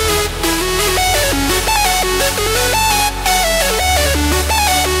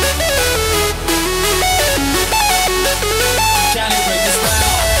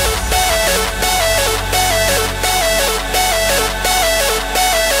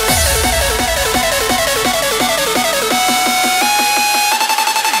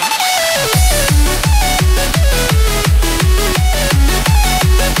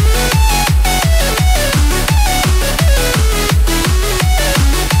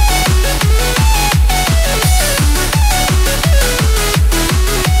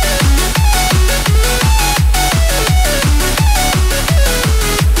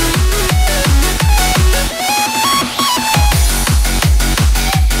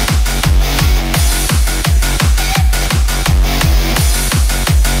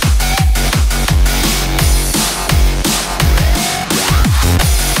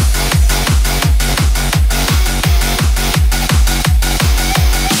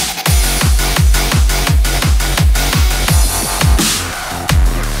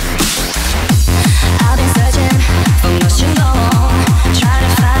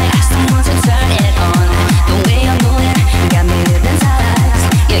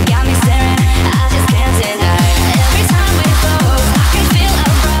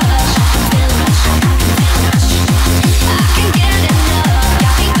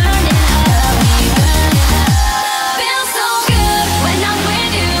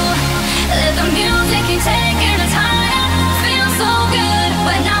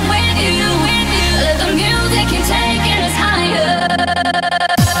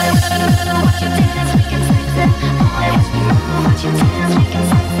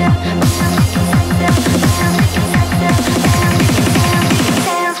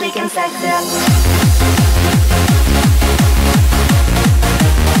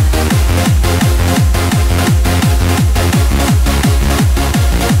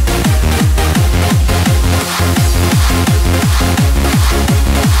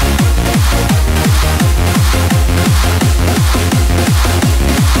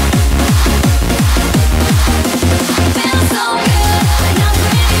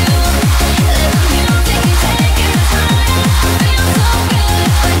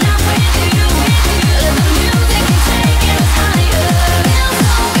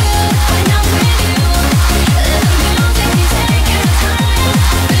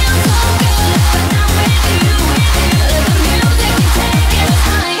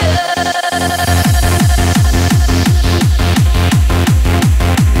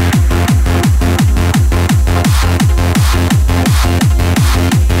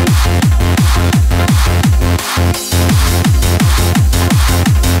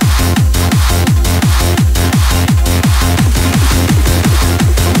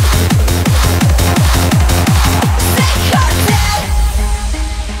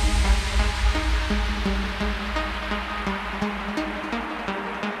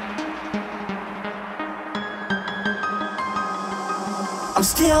 I'm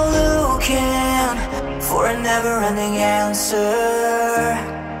still looking for a never-ending answer.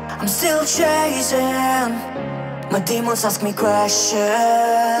 I'm still chasing, my demons ask me questions,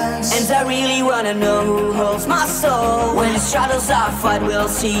 and I really wanna know who holds my soul. When the shadows I fight will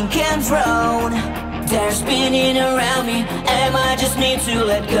sink and drown, they're spinning around me, and I just need to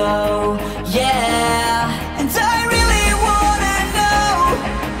let go. Yeah, and I really wanna know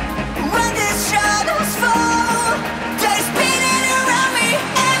when these shadows fall, they're spinning around me,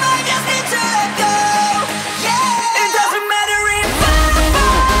 and I just need to let go. Yeah, it doesn't matter if I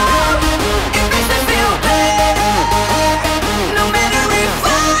fall, it makes me feel better. No matter if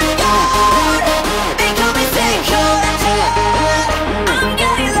I'm gone, they call me second. I'm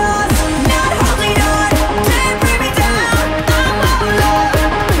getting lost, not holding on, they bring me down. I'm all alone.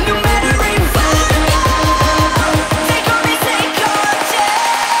 No matter if I'm gone.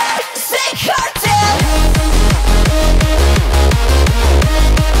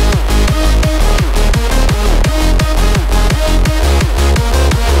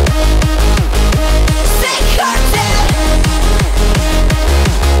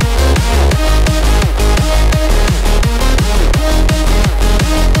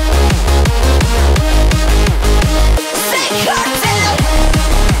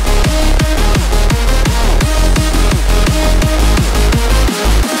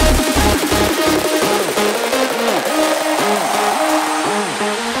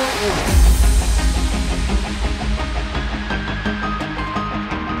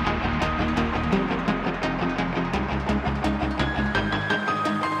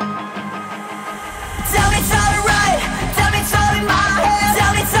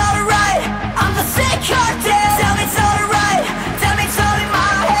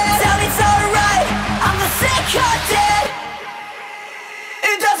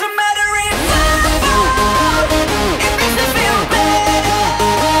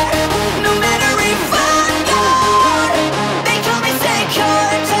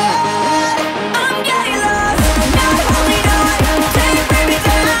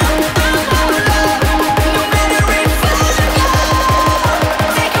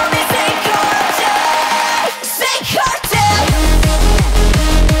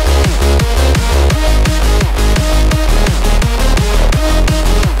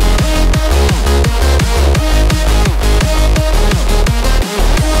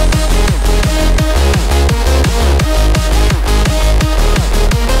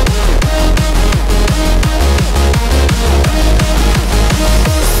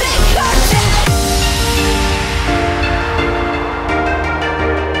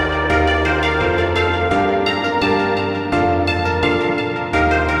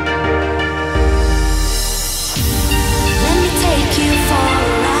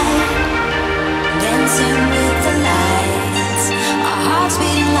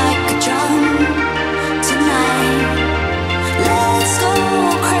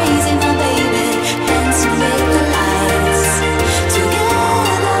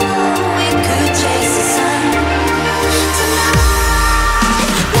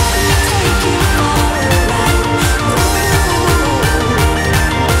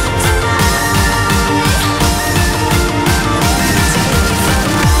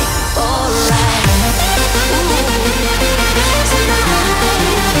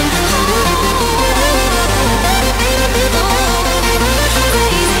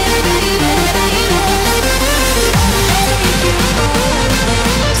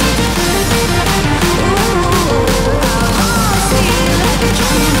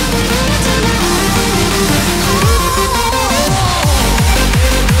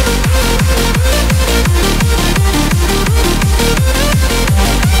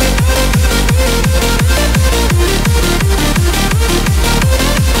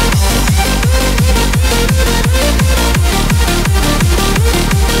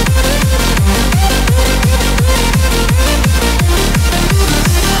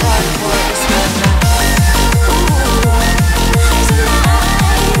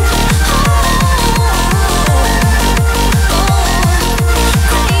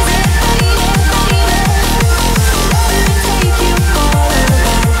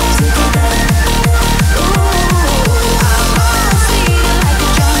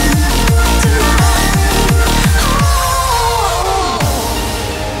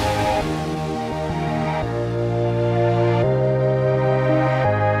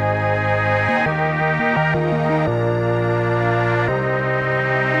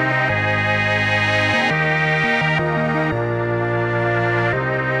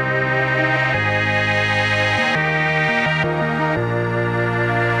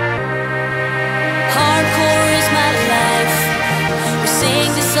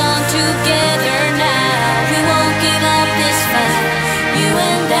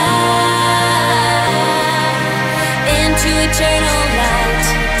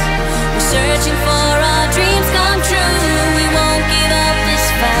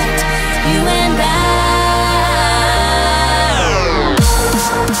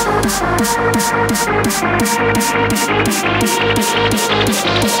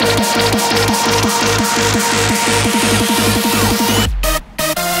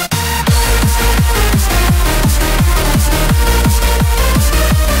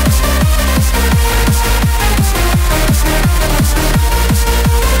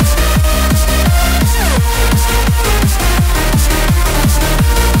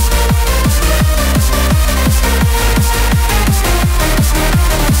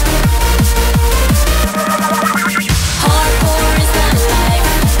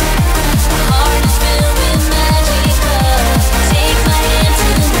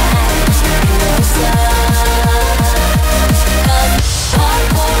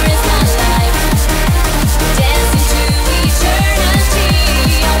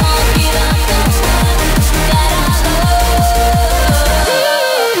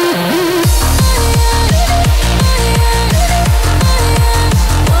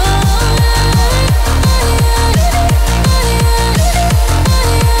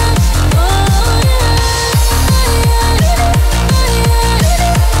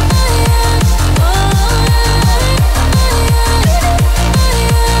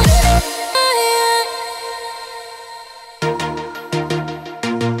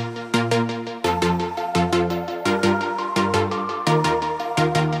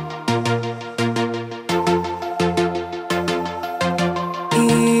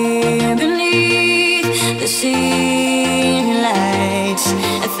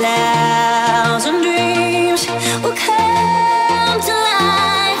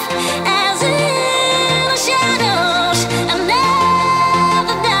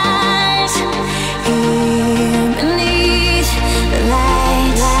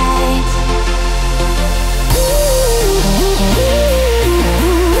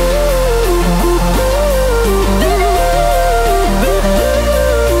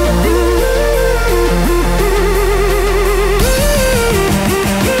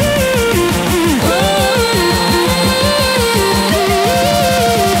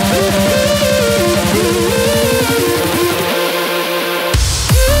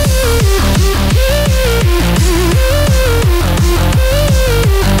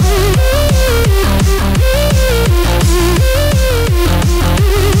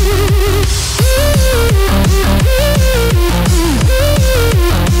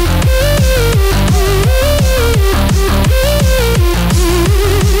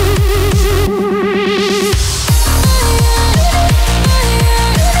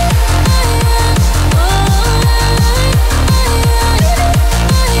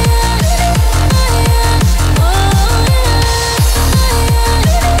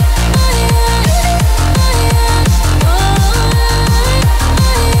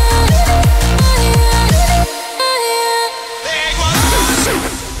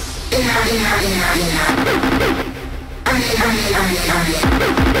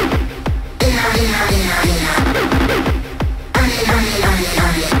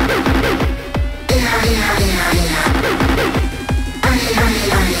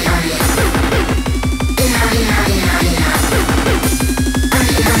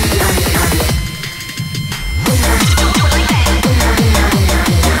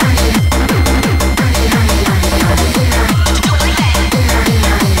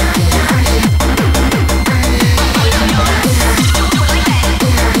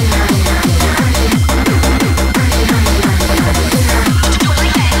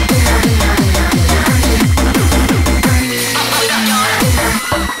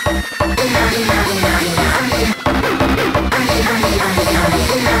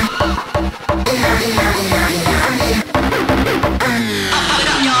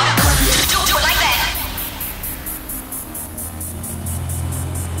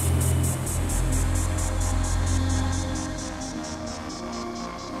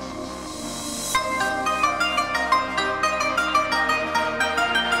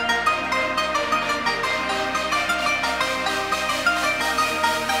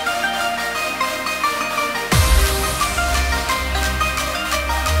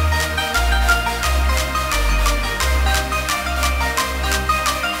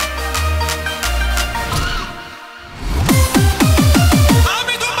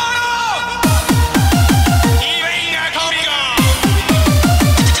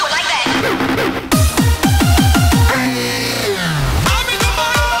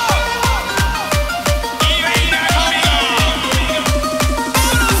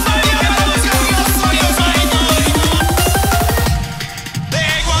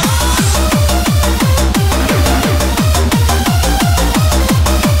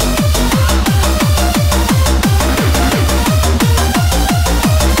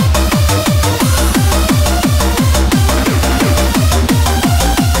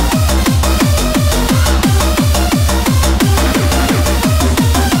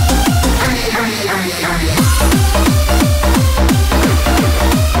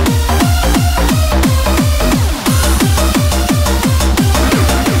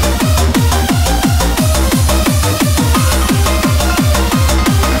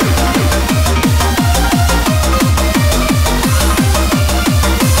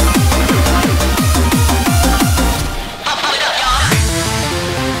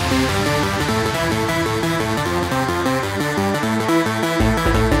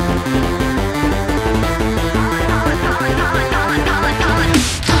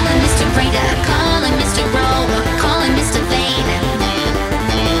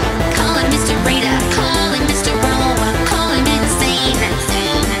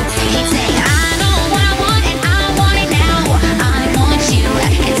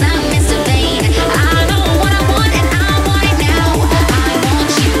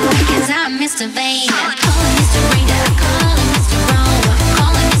 Mr. Vain. Calling Mr. Reader, calling Mr. Wrong,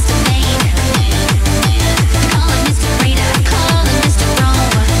 calling Mr. Vain. Calling Mr. Reader, calling Mr.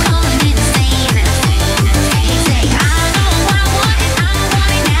 Wrong, calling insane. He say, I know what I want and I want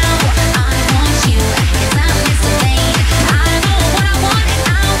it now. I want you, 'cause I'm Mr. Vain. I know what I want and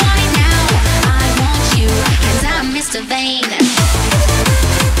I want it now. I want you, 'cause I'm Mr. Vain.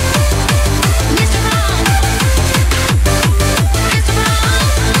 Mr. Wrong, Mr. Wrong,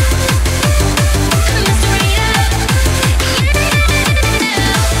 Mr. Reader, Mr. Wrong,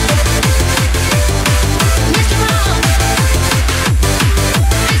 Mr. Wrong, Mr.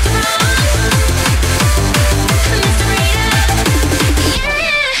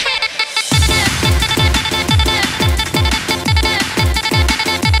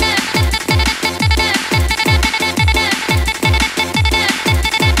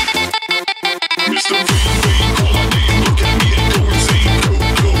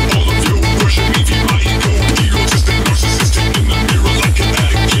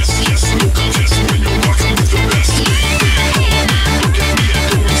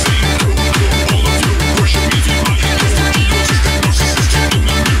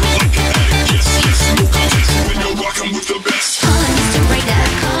 Calling Mr. Reader,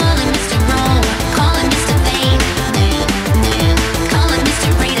 calling Mr. Wrong, calling Mr. Vain. Calling Mr.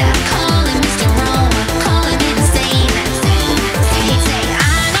 Reader, calling Mr. Wrong, calling insane. He say, I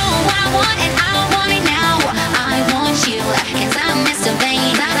know what I want and I want it now. I want you, 'cause I'm Mr.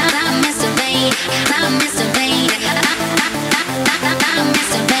 Vain. I'm Mr. Vain. I'm Mr. Vain. I'm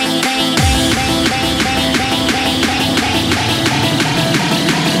Mr. Vain.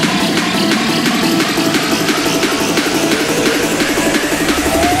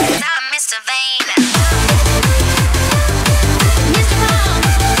 I'm Mr. Vain. Mr. Wrong,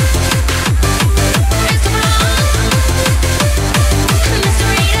 Mr. Wrong, Mr.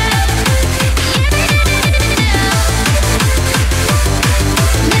 Reader, Mr. Wrong,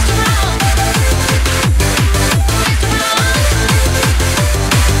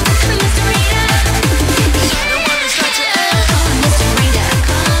 Mr. Wrong, Mr. Reader. Calling Mr. Reader,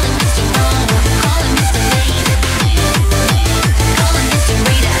 calling Mr. Wrong, calling Mr. Vain. Calling Mr.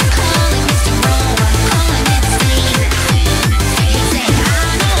 Reader, calling Mr. Wrong, calling insane. He say, I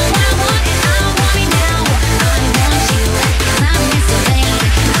know what I want and I want it now. I want you, 'cause I'm Mr. Vain.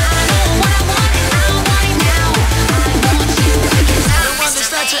 I know what I want and I want it now. I want you, 'cause I'm Mr.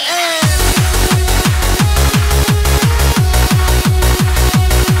 Vain.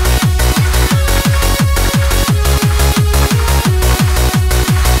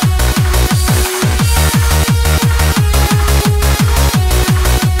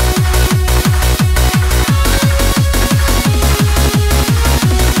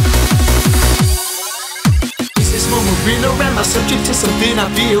 Is this moment real or am I subject to something I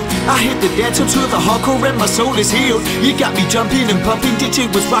feel? I hit the dance to the hardcore and my soul is healed. You got me jumping and pumping, DJ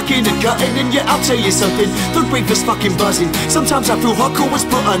was rocking and cutting. And yeah, I'll tell you something, the rave is fucking buzzing. Sometimes I feel hardcore was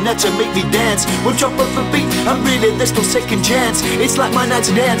put on that to make me dance. One drop of a beat, I'm really, there's no second chance. It's like my nights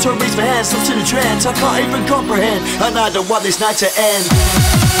in hand, so raise my hands, so to the trance. I can't even comprehend, and I don't want this night to end.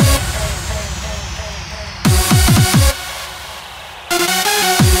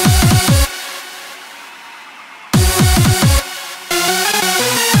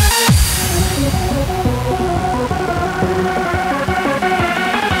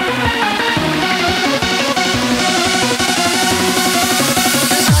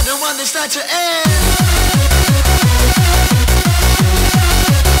 I don't want this night to end.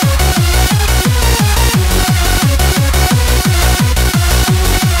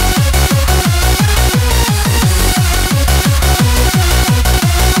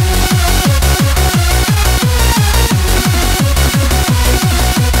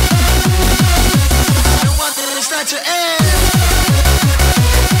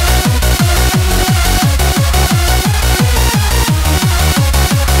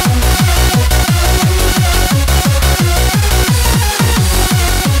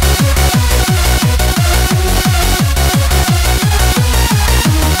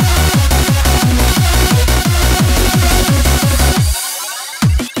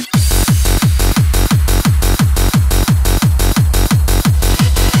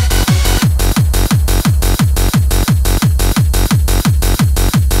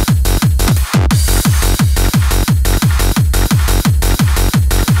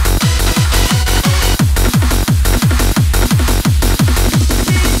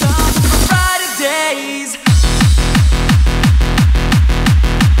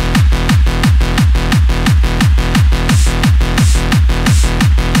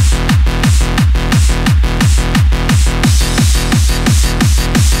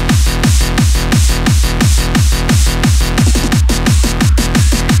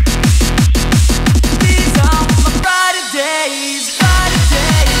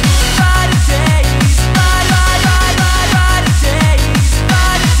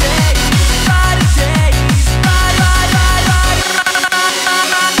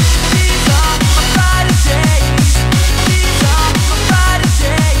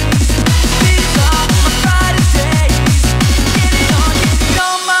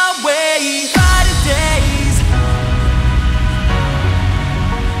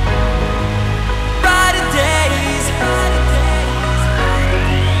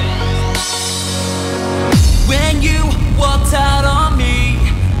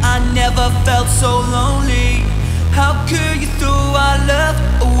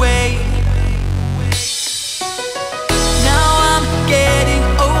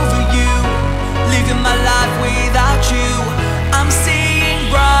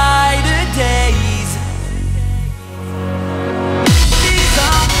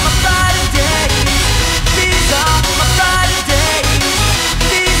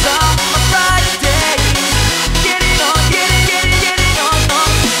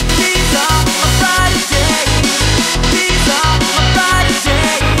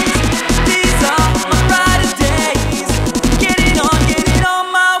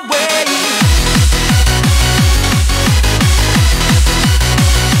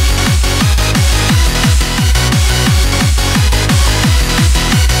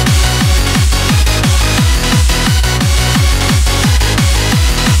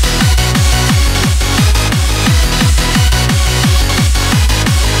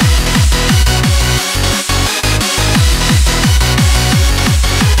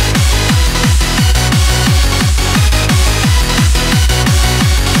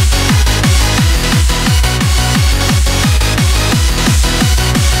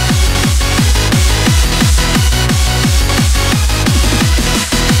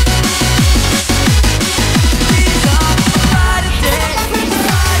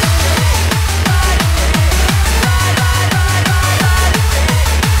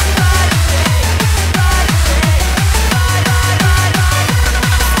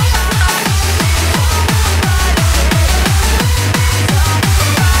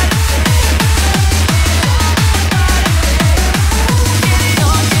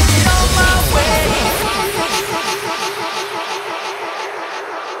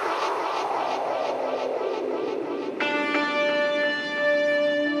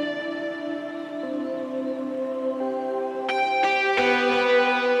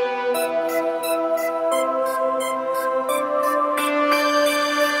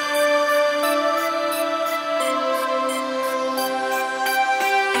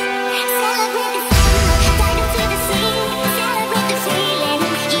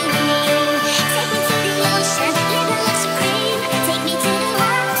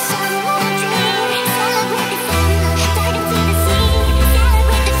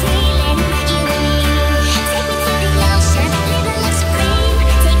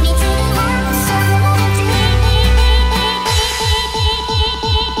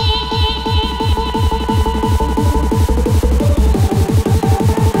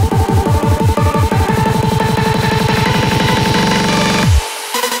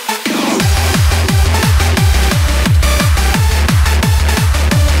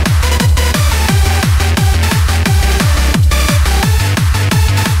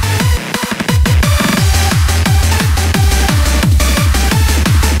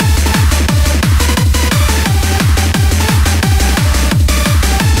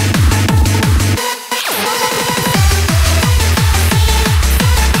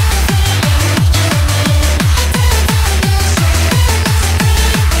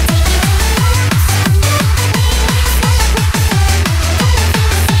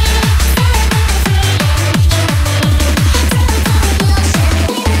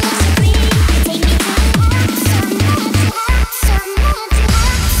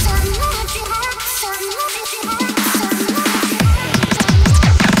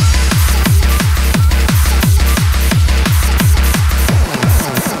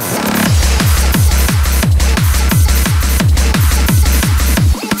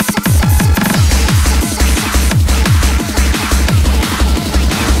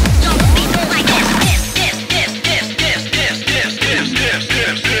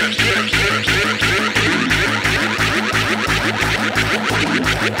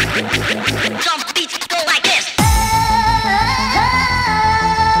 Drum beats go like this.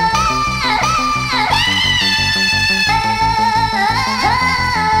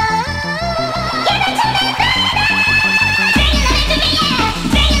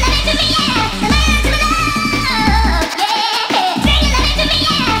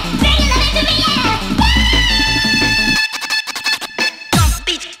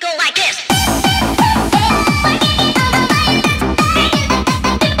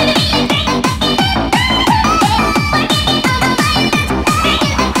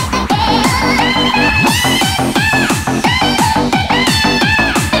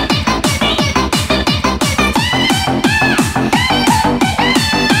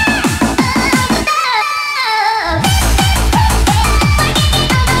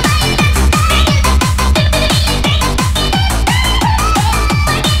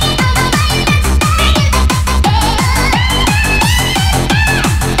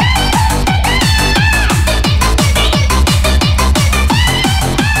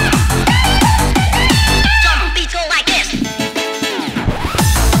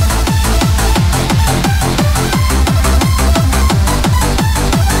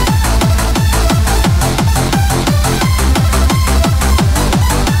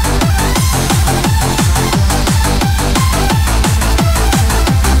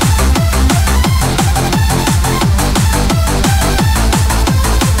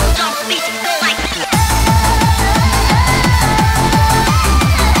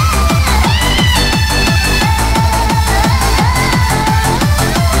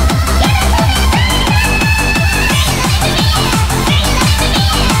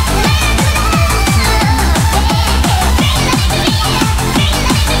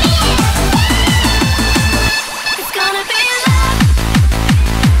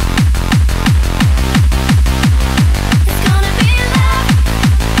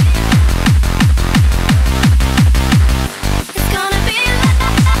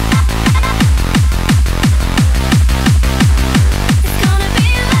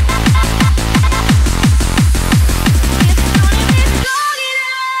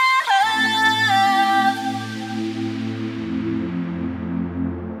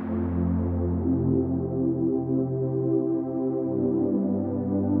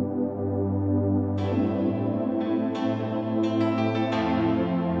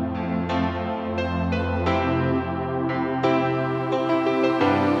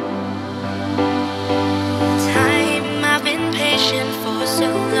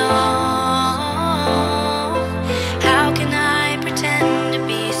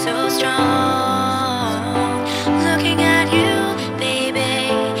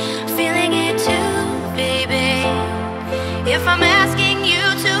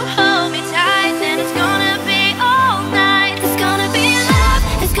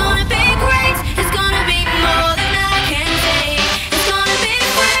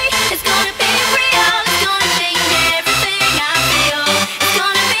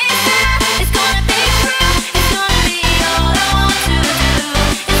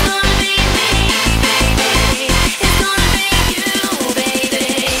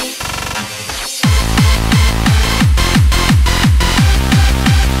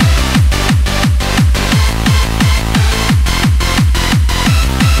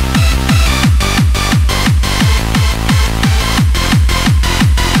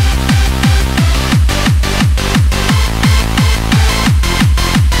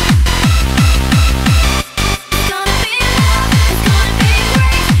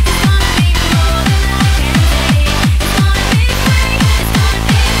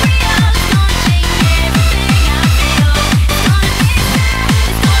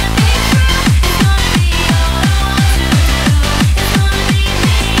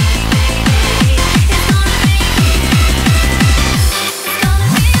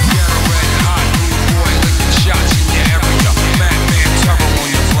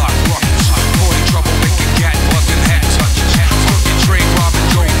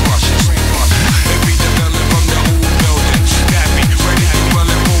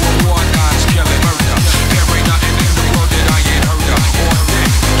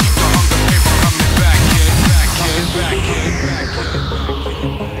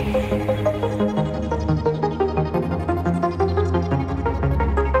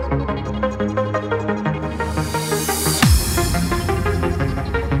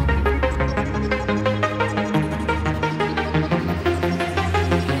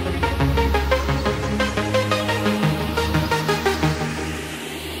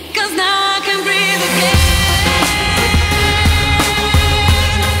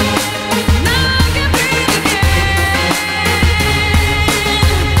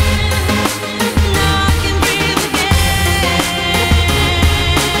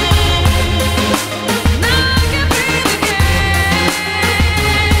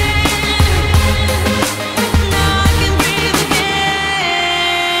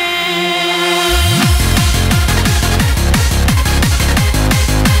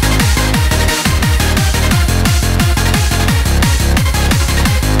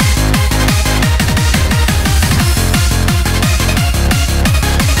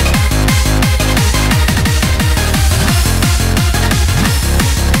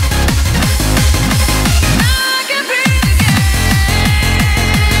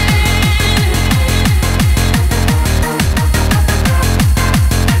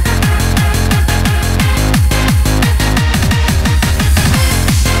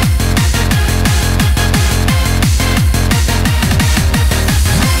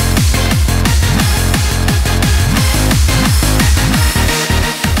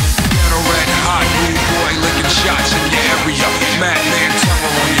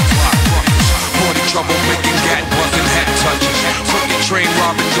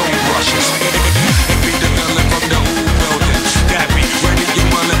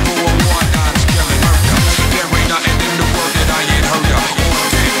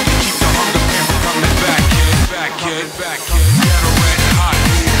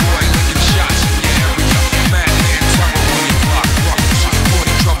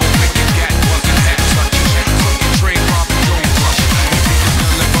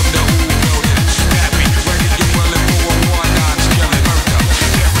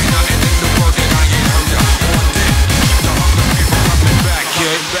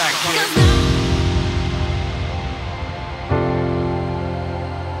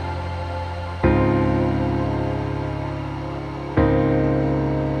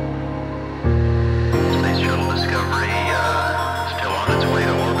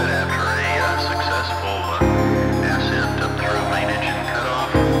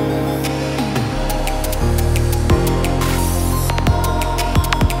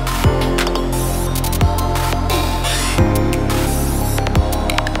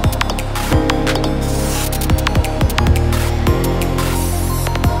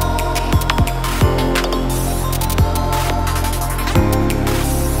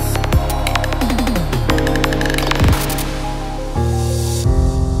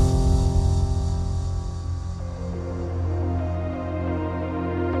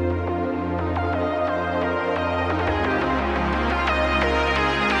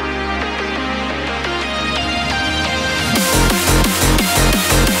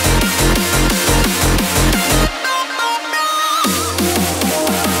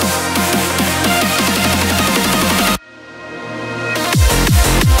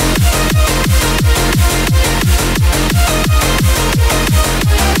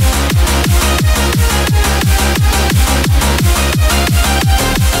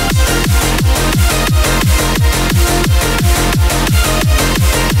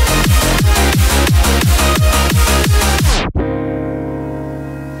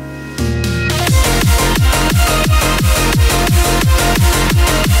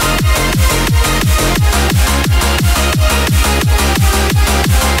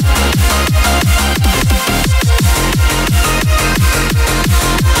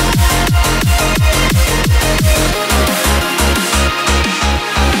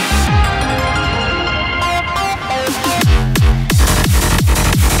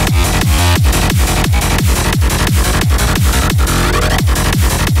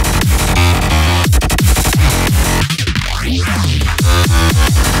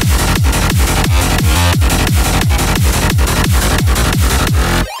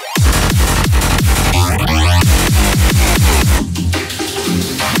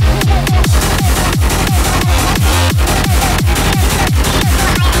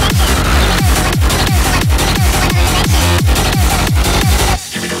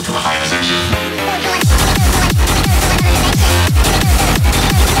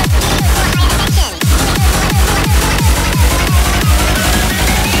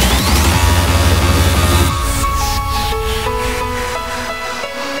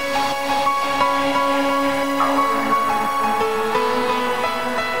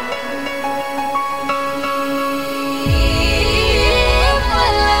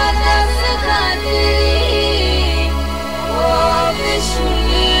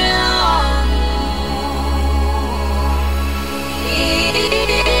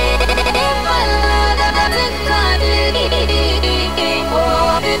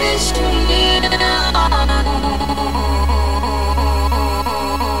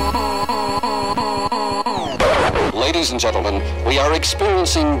 Ladies and gentlemen, we are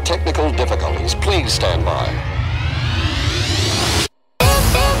experiencing technical difficulties. Please stand by.